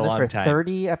done this in a long time.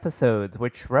 30 episodes,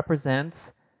 which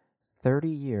represents 30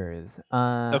 years.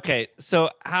 Okay, so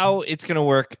how it's gonna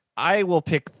work? I will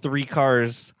pick 3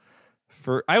 cars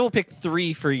I will pick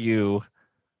 3 for you.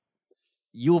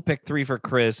 You will pick 3 for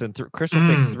Chris, and Chris will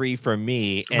pick 3 for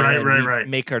me, and we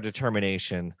make our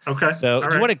determination. Okay. So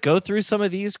do you want to go through some of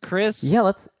these, Chris? Yeah,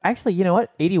 let's actually. You know what?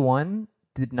 81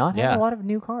 did not have a lot of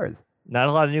new cars. Not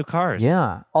a lot of new cars.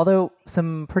 Yeah, although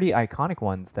some pretty iconic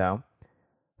ones though.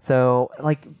 So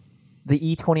like the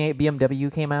E28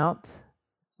 BMW came out.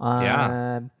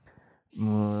 The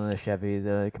Chevy,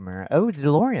 the Camaro. Oh, the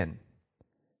DeLorean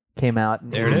came out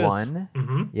in 81.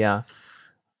 Mm-hmm. Yeah.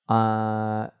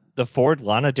 The Ford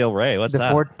Lana Del Rey. What's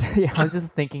that? Ford. Yeah, I was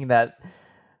just thinking that.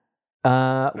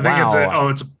 I think it's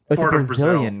a Ford of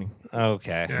Brazilian.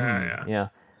 Okay. Yeah.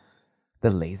 The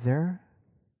Laser.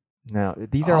 No,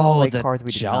 these are all like cars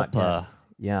we did not get.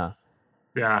 Yeah.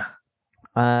 Yeah.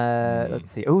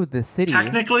 Let's see. Oh, the City.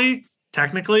 Technically,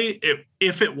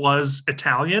 if it was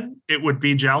Italian, it would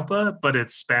be Jalpa, but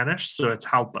it's Spanish, so it's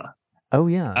Jalpa. Oh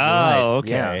yeah. Oh,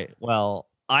 okay. Yeah. Well,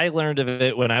 I learned of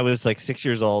it when I was like 6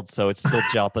 years old, so it's still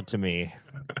Jalpa to me.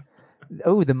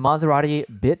 Oh, the Maserati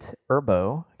Bit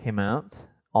Urbo came out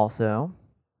also.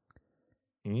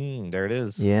 There it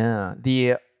is. Yeah.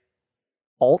 The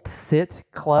Alt Sit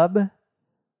Club.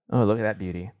 Oh, look at that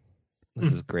beauty.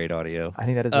 This is great audio. I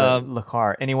think that is a Le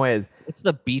car. Anyways. It's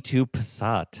the B2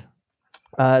 Passat.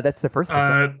 That's the first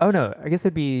Passat. Oh, no. I guess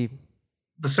it'd be...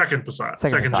 The second Passat.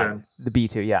 Second Passat. gen. The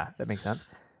B2. Yeah, that makes sense.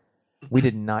 We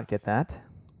did not get that.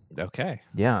 Okay.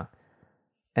 Yeah.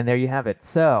 And there you have it.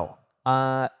 So,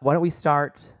 why don't we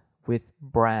start with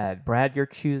Brad? Brad, you're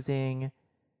choosing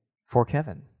for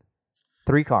Kevin.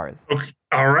 3 cars. Okay.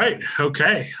 All right.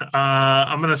 Okay.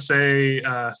 I'm going to say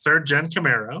 3rd gen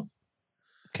Camaro.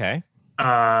 Okay.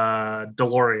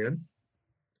 DeLorean.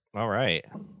 All right.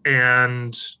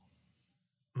 And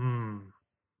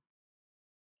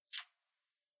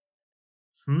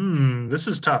this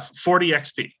is tough. 40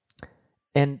 XP.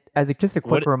 And as just a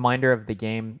quick reminder of the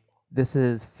game, this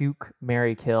is Fuke,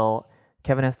 Marry, Kill.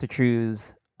 Kevin has to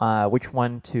choose which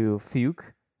one to Fuke,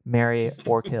 marry,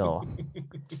 or kill.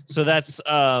 So that's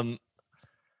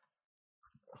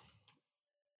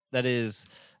that is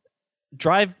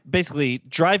drive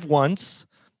once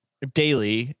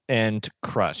daily and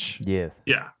crush. Yes.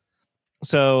 Yeah.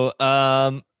 So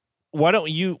why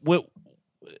don't you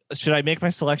should I make my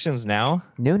selections now?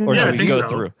 No. Or should we go so.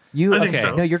 through? I think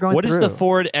so. No, you're going What through. is the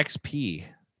Ford XP?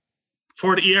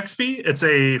 Ford EXP. It's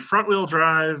a front-wheel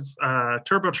drive,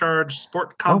 turbocharged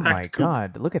sport compact. Oh my coupe.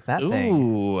 God! Look at that thing.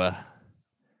 Ooh!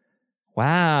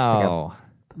 Wow!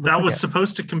 That was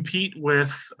supposed to compete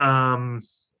with. Man,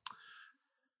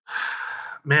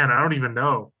 I don't even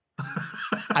know.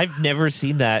 I've never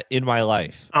seen that in my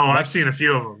life. Oh, I've seen a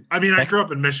few of them. I mean, I grew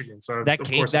up in Michigan, so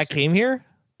that came here.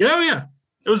 Yeah.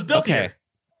 It was built here.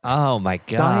 Oh my God!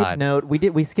 Side note: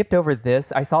 we skipped over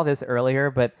this. I saw this earlier,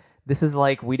 but this is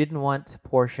like we didn't want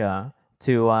Porsche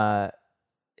to a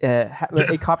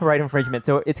copyright infringement,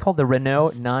 so it's called the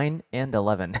Renault 9 and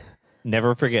 11.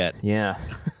 Never forget. Yeah.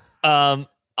 I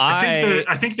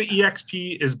think the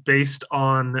EXP is based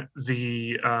on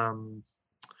the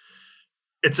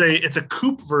it's a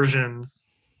coupe version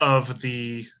of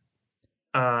the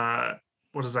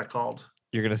what is that called?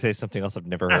 You're gonna say something else I've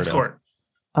never heard Escort. of.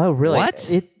 Oh, really? What?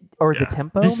 The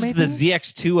Tempo? This maybe? is the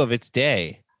ZX2 of its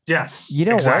day. Yes. You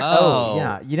know exactly. what? Oh,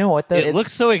 yeah. You know what? Though It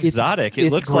looks so exotic.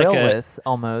 It looks like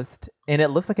almost, and it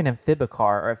looks like an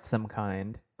amphibicar of some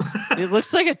kind. It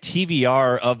looks like a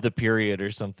TVR of the period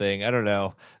or something. I don't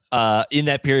know. In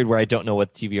that period where I don't know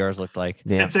what TVRs looked like.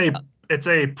 Yeah. It's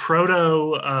a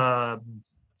proto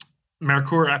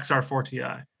Merkur XR4 Ti.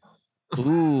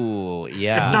 Ooh,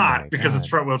 yeah. It's not because it's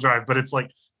front wheel drive, but it's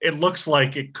like it looks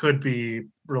like it could be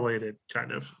related,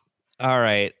 kind of. All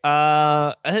right.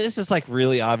 This is like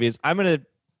really obvious. I'm gonna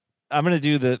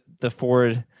do the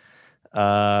Ford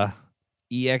EXP.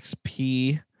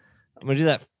 I'm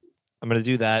gonna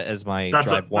do that as my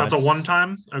drive once. That's a one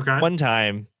time. Okay. One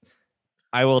time.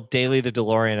 I will daily the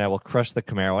DeLorean. I will crush the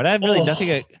Camaro. And I have really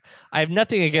nothing. I have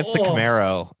nothing against the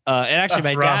Camaro. And actually,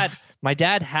 my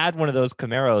dad had one of those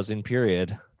Camaros in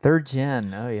period. 3rd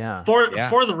gen. Oh yeah.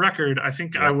 For the record, I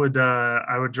think I would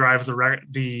drive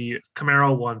the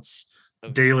Camaro once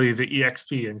daily the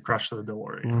EXP and crush the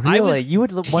DeLorean. Really? You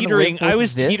would teetering. I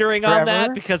was teetering on that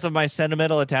forever? because of my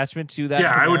sentimental attachment to that.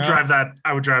 Yeah, I would Camaro. drive that.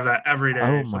 I would drive that every day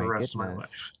Oh for the my rest of my goodness.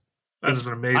 life. That is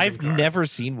an amazing I've car. never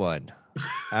seen one.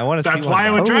 I want to see one. That's why I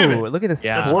now. would drive it. Look at this.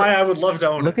 Yeah. That's why I would love to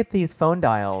own Look it. at these phone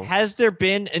dials. Has there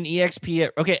been an EXP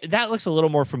at? Okay, that looks a little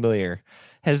more familiar.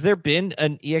 Has there been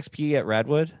an EXP at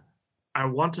Radwood? I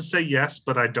want to say yes,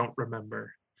 but I don't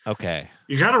remember. Okay,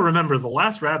 You got to remember the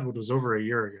last Radwood was over a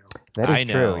year ago. That is I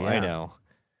know. true. Yeah. I know.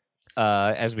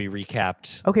 As we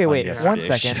recapped. Okay, on wait. One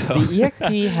yesterday's second. show. The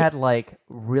EXP had like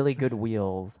really good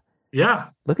wheels. Yeah,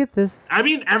 Look at this. I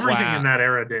mean everything Wow. in that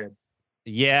era did.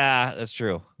 Yeah, that's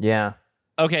true. Yeah.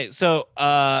 Okay, so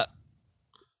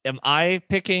am I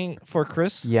picking for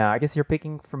Chris? Yeah. I guess you're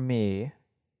picking for me.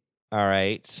 All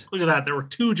right. Look at that. There were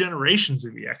 2 generations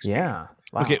of EXP. Yeah.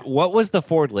 Wow. Okay, what was the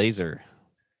Ford Laser?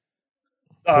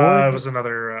 It was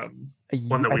another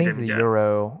one that I we think it's didn't a get.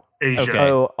 Euro. Asia. Okay.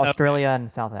 Oh, Australia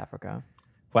and South Africa.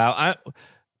 Wow.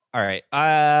 All right.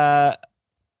 All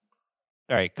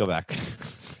right. Go back.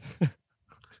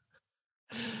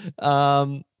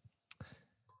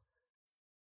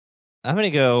 I'm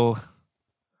gonna go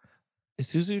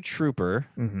Isuzu Trooper,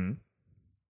 Mm-hmm.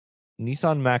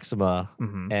 Nissan Maxima,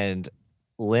 Mm-hmm. and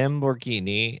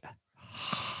Lamborghini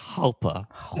Halpa.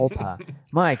 Holpa.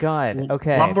 My God.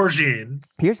 Okay. Lamborghini.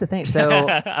 Here's the thing. So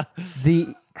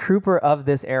the Trooper of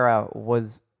this era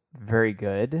was very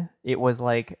good. It was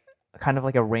like kind of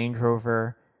like a Range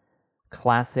Rover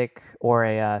classic or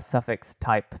a Suffix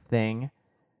type thing.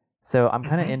 So I'm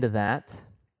kind of Mhm. into that. That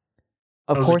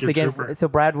Of was a course, good again, Trooper. so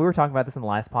Brad, we were talking about this in the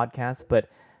last podcast, but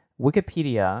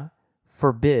Wikipedia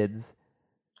forbids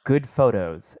good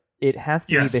photos. It has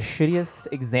to be the Yes. shittiest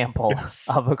example Yes.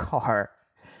 of a car.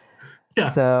 Yeah.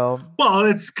 So Well,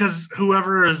 it's because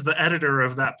whoever is the editor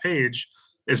of that page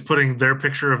is putting their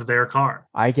picture of their car.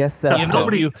 I guess so. Yeah, You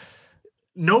know,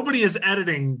 Nobody is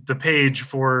editing the page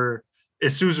for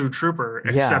Isuzu Trooper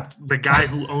Yeah. except the guy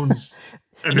who owns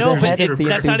an no, Their but head Isuzu is Trooper. the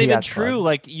that's not even enthusiast true. club.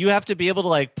 Like you have to be able to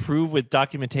like prove with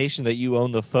documentation that you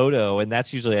own the photo, and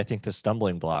that's usually, I think, the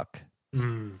stumbling block.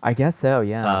 Mm. I guess so,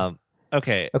 yeah.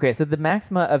 Okay. Okay, so the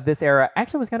Maxima of this era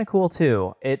actually was kind of cool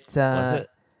too. Was it?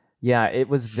 Yeah, it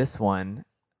was this one.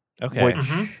 Okay. Which,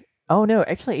 Mhm. oh no,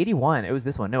 actually 81. It was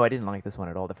this one. No, I didn't like this one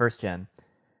at all. The first gen.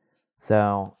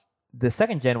 So the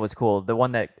second gen was cool. The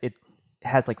one that it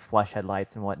has like flush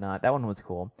headlights and whatnot. That one was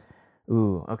cool.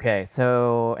 Ooh, okay.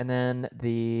 So and then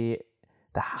the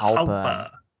Halpa. Halpa.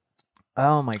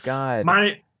 Oh my god.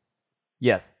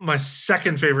 Yes, My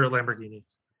second favorite Lamborghini.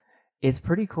 it's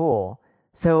pretty cool.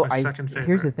 So My second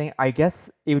here's the favorite. thing. I guess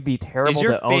it would be terrible Is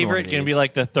your to own one favorite of gonna be these.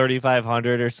 like the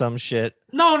 3500 or some shit?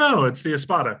 No, it's the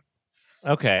Espada.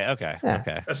 Okay. Yeah.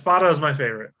 Okay. Espada is my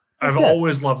favorite. That's I've good.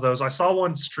 always loved those. I saw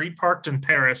one street parked in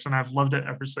Paris, and I've loved it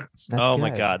ever since. That's Oh my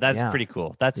good. god, that's Yeah. pretty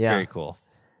cool. That's Yeah. very cool.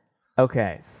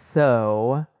 Okay,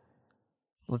 so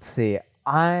let's see.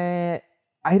 I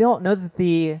don't know that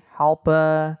the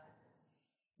Halpa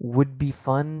would be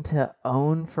fun to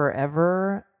own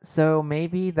forever. So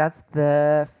maybe that's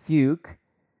the Fuke.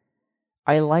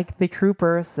 I like the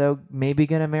Trooper, so maybe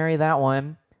gonna marry that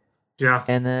one. Yeah.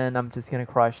 And then I'm just gonna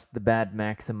crush the bad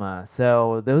Maxima.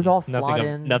 So those all slot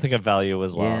in. Nothing of value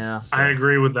was Yeah. lost. so. I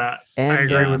agree with that. And I agree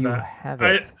there with you that. have I-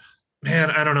 it.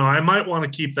 Man, I don't know. I might want to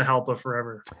keep the Halpa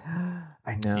forever.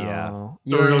 I know.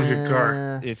 It's a really good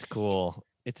car. It's cool.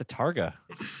 It's a Targa.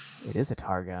 It is a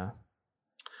Targa.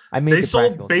 I made They the sold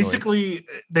practical choice. basically.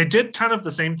 They did kind of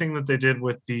the same thing that they did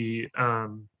with the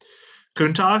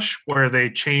Countach, where they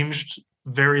changed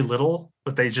very little,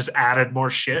 but they just added more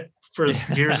shit for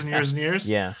years and years and years.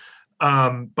 Yeah.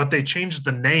 But they changed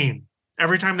the name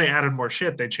every time they added more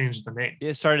shit. They changed the name.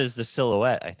 It started as the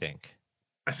Silhouette, I think.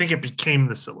 I think it became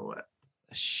the Silhouette.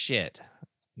 Shit.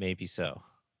 Maybe so.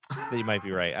 But you might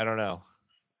be right. I don't know.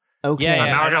 Okay. Yeah,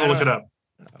 Now I gotta I look don't- it up.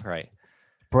 All right.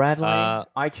 Bradley, Uh,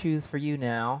 I choose for you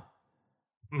now.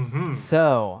 Hmm.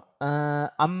 So,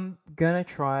 I'm gonna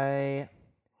try.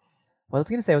 Well,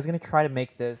 I was gonna try to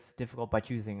make this difficult by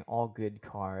choosing all good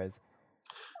cars.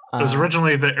 It was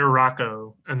originally the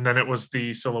Irako, and then it was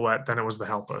the Silhouette, then it was the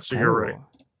Halpa. So you're right.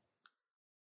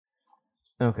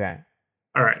 Okay.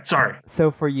 All right. Sorry.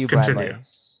 So for you, Continue. Bradley,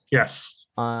 Yes.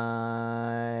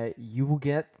 you will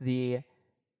get the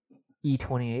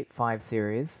E28 5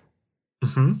 Series.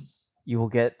 Hmm. You will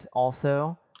get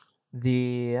also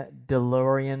the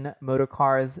DeLorean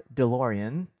Motorcars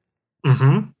DeLorean.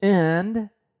 Hmm. And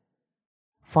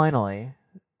finally,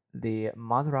 the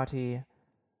Maserati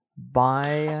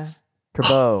by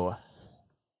Turbo.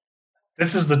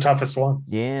 This is the toughest one.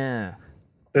 Yeah.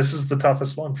 This is the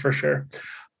toughest one for sure.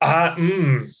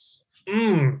 Mm.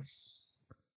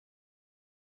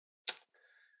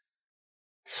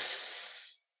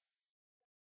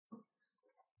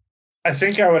 I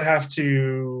think I would have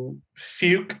to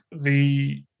fuke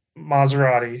the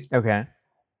Maserati, Okay.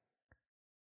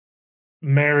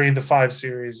 marry the 5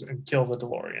 Series, and kill the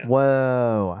DeLorean.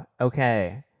 Whoa.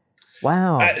 Okay.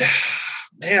 Wow.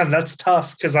 Man, that's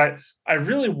tough because I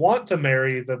really want to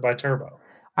marry the Biturbo.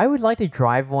 I would like to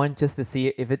drive one just to see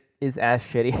if it is as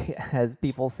shitty as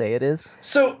people say it is.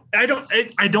 So I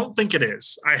don't think it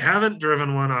is. I haven't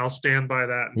driven one. I'll stand by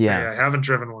that and say I haven't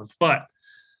driven one. But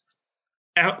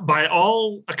by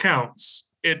all accounts,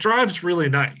 it drives really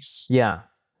nice. Yeah.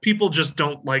 People just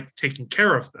don't like taking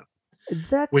care of them.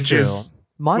 That's which true. is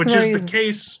the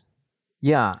case.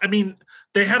 Yeah. I mean,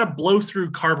 they had a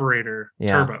blow-through carburetor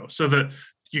turbo, so that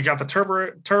you got the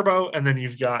turbo, and then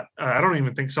you've got I don't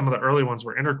even think some of the early ones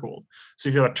were intercooled. So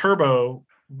you've got a turbo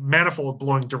manifold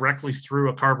blowing directly through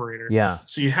a carburetor. Yeah.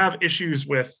 So you have issues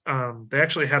with they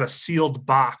actually had a sealed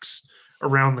box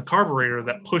around the carburetor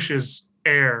that pushes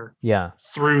air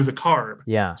through the carb.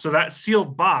 Yeah. So that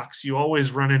sealed box, you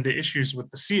always run into issues with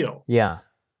the seal. Yeah.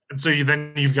 And so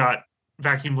you've got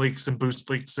vacuum leaks and boost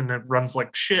leaks, and it runs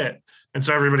like shit. And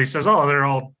so everybody says, oh, they're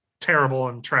all terrible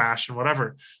and trash and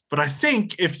whatever. But I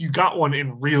think if you got one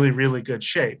in really, really good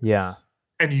shape,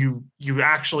 and you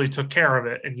actually took care of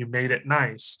it and you made it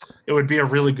nice, it would be a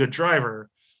really good driver.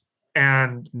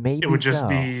 And maybe it would just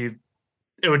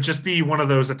be one of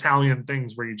those Italian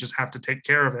things where you just have to take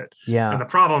care of it. Yeah. And the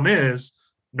problem is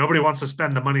nobody wants to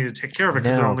spend the money to take care of it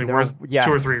because they're only worth $2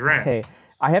 or $3 grand. Hey,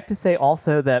 I have to say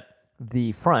also that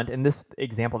the front, in this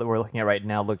example that we're looking at right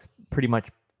now, looks pretty much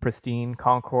pristine,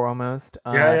 Concours almost.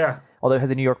 Although it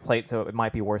has a New York plate, so it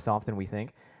might be worse off than we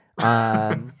think.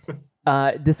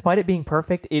 Despite it being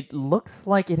perfect, it looks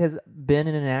like it has been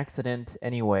in an accident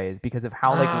anyways because of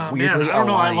how weirdly I don't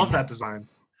know. I love that design.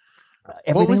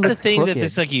 What was the thing crooked. that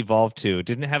this evolved to?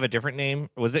 Didn't it have a different name?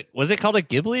 Was it called a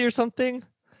Ghibli or something?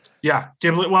 Yeah,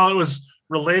 Ghibli. Well, it was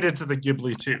related to the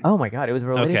Ghibli too. Oh my god, it was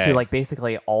related to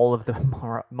basically all of the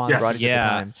Maseratis at the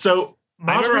time. So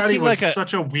Maserati was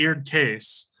such a weird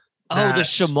case. Oh, the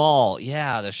Shamal.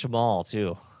 Yeah, the Shamal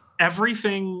too.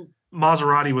 Everything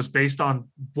Maserati was based on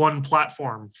one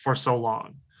platform for so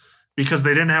long because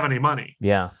they didn't have any money.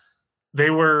 Yeah. They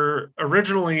were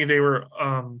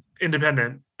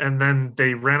independent, and then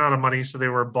they ran out of money, so they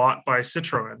were bought by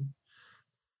Citroën.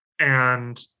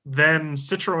 And then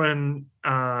Citroën,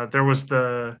 there was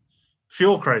the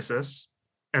fuel crisis.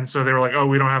 And so they were like, oh,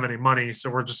 we don't have any money, so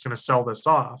we're just going to sell this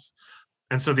off.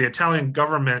 And so the Italian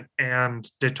government and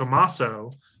De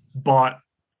Tomaso bought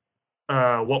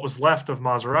what was left of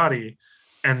Maserati,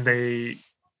 and they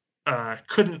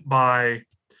couldn't buy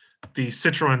the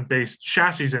Citroën-based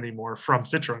chassis anymore from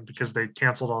Citroën because they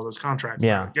canceled all those contracts.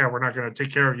 Yeah. Like, we're not going to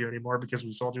take care of you anymore because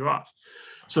we sold you off.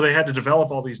 So they had to develop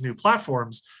all these new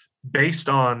platforms based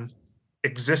on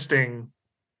existing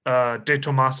De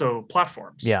Tomaso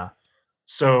platforms. Yeah.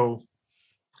 So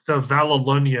the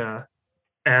Valleluna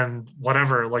and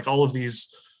whatever, like all of these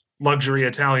luxury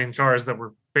Italian cars that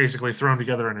were basically thrown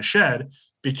together in a shed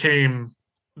became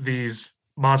these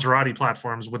Maserati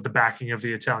platforms with the backing of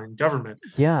the Italian government.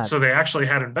 Yeah. So they actually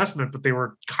had investment, but they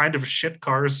were kind of shit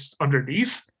cars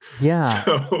underneath. Yeah.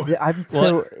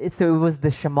 So it was the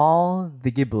Shamal,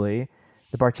 the Ghibli,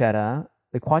 the Barchetta,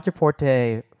 the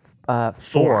Quattroporte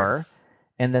 4,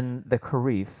 and then the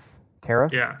Carif.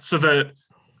 Yeah. So the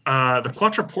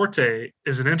Quattroporte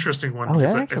is an interesting one. Oh,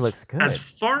 that actually looks good. As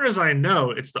far as I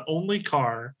know, it's the only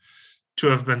car to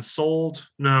have been sold.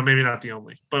 No, maybe not the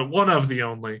only, but one of the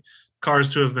only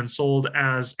cars to have been sold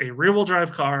as a rear-wheel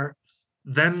drive car,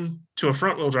 then to a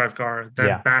front-wheel drive car,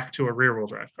 then back to a rear-wheel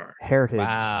drive car. Heritage.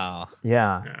 Wow.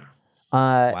 Yeah.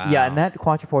 Wow. Yeah, and that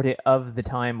Quattroporte of the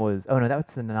time was... Oh, no, that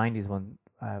was the 90s one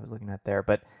I was looking at there.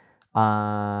 But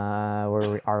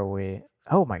where are we?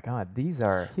 Oh, my God. These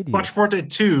are hideous. Quattroporte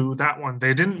 2, that one,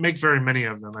 they didn't make very many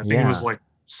of them. I think it was like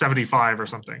 75 or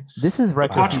something. This is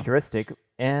retro-futuristic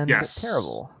and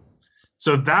terrible.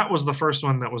 So that was the first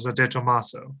one that was a De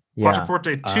Tomaso. Yeah.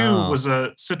 Quattroporte 2 was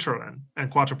a Citroën,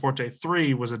 and Quattroporte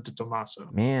 3 was a De Tomaso.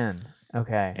 Man,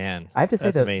 okay. Man, I have to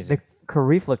say amazing. The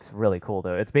Carif looks really cool,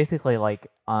 though. It's basically like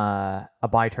a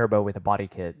bi-turbo with a body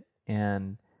kit,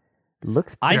 and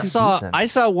looks pretty decent. I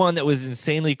saw one that was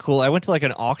insanely cool. I went to like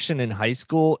an auction in high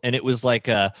school, and it was like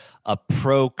a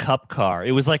pro cup car.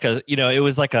 It was like a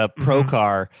pro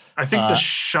car. I think the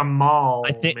Shamal.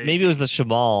 I think maybe it was the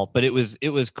Shamal, but it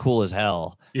was cool as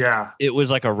hell. Yeah. It was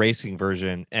like a racing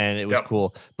version, and it was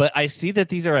cool. But I see that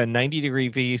these are a 90-degree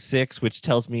V6, which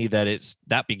tells me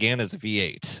that began as a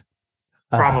V8.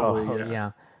 Probably,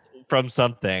 yeah. From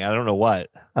something. I don't know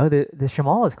what. Oh, the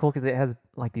Shamal is cool because it has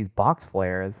like these box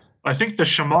flares. I think the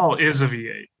Shamal is a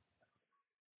V8.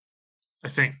 I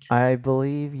think. I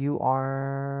believe you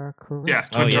are correct. Yeah,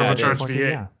 twin turbocharged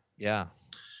V8. Yeah.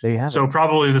 There you have it. So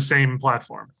probably the same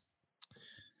platform.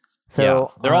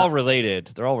 So they're all related.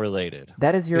 They're all related.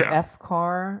 That is your F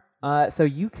car. So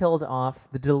you killed off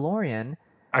the DeLorean.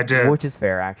 I did. Which is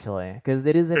fair, actually, because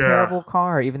it is a terrible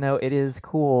car, even though it is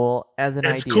cool as an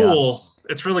idea. It's cool.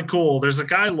 It's really cool. There's a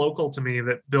guy local to me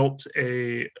that built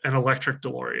an electric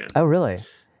DeLorean. Oh, really?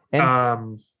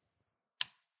 And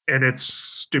it's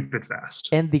stupid fast.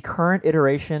 And the current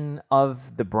iteration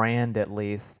of the brand, at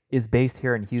least, is based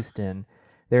here in Houston.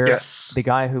 The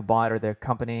guy who bought, or the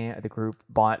company, the group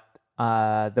bought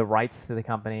the rights to the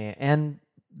company and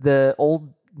the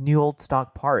new old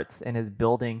stock parts, and is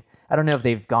building. I don't know if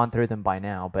they've gone through them by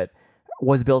now, but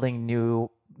was building new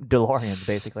DeLoreans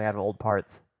basically out of old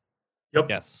parts. Yep.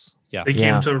 Yes. Yeah. They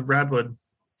came to Radwood.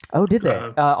 Oh, did they?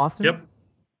 Austin? Yep.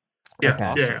 Yeah. Okay.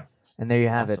 Awesome. Yeah. And there you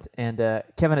have it. And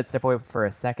Kevin had stepped away for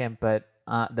a second, but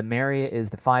the Mary is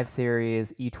the 5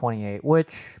 Series E28,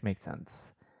 which makes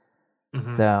sense. Mm-hmm.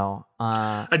 So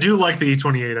I do like the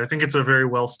E28. I think it's a very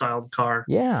well styled car.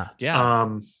 Yeah. Yeah.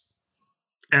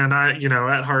 And I,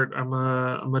 at heart, I'm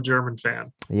a German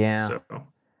fan. Yeah. So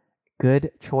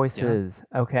good choices.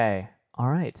 Yeah. Okay. All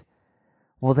right.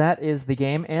 Well, that is the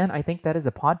game, and I think that is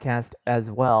a podcast as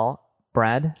well.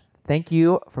 Brad, thank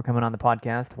you for coming on the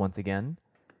podcast once again.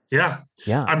 Yeah.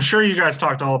 I'm sure you guys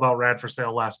talked all about Rad for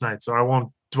Sale last night, so I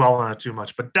won't dwell on it too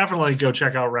much. But definitely go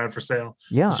check out Rad for Sale.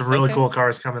 Yeah. There's some really cool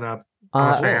cars coming up.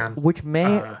 I'm a fan. Which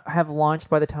may have launched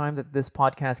by the time that this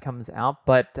podcast comes out,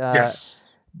 but yes.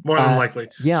 More than likely.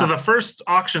 Yeah. So the first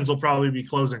auctions will probably be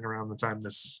closing around the time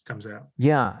this comes out.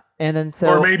 Yeah. And then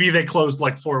or maybe they closed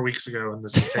like 4 weeks ago and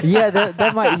this is taking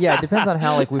that might depends on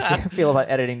how we feel about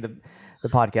editing the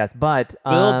podcast. But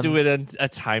we'll do it in a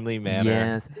timely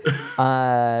manner.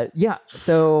 Yes.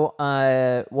 So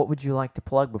what would you like to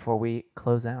plug before we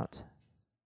close out?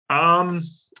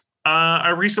 I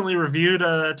recently reviewed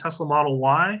a Tesla Model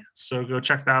Y, so go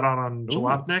check that out on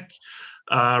Jalopnik.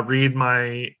 Read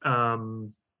my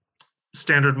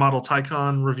standard model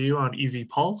Taycan review on EV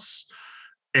Pulse.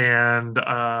 And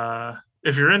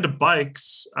if you're into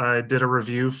bikes, I did a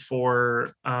review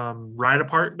for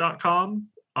rideapart.com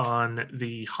on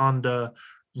the Honda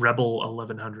Rebel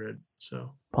 1100.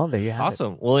 So there you have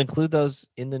awesome. We'll include those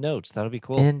in the notes. That'll be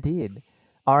cool. Indeed.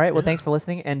 All right. Well, thanks for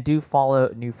listening, and do follow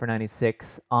New for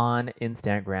 96 on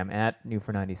Instagram at New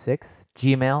for 96,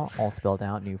 Gmail all spelled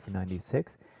out New for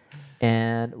 96,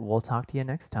 and we'll talk to you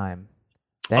next time.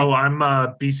 Thanks. Oh, I'm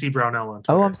BC Brownell on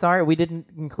Twitter. Oh, I'm sorry, we didn't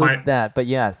include that, but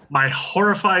yes, my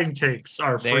horrifying takes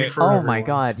are free for everyone. My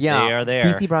God, yeah, they are there.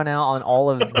 BC Brownell on all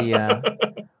of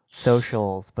the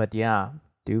socials, but yeah,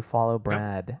 do follow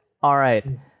Brad. Yep. All right,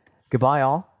 goodbye,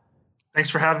 all. Thanks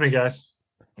for having me, guys.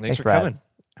 Thanks for Brad. coming.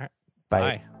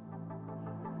 Bye.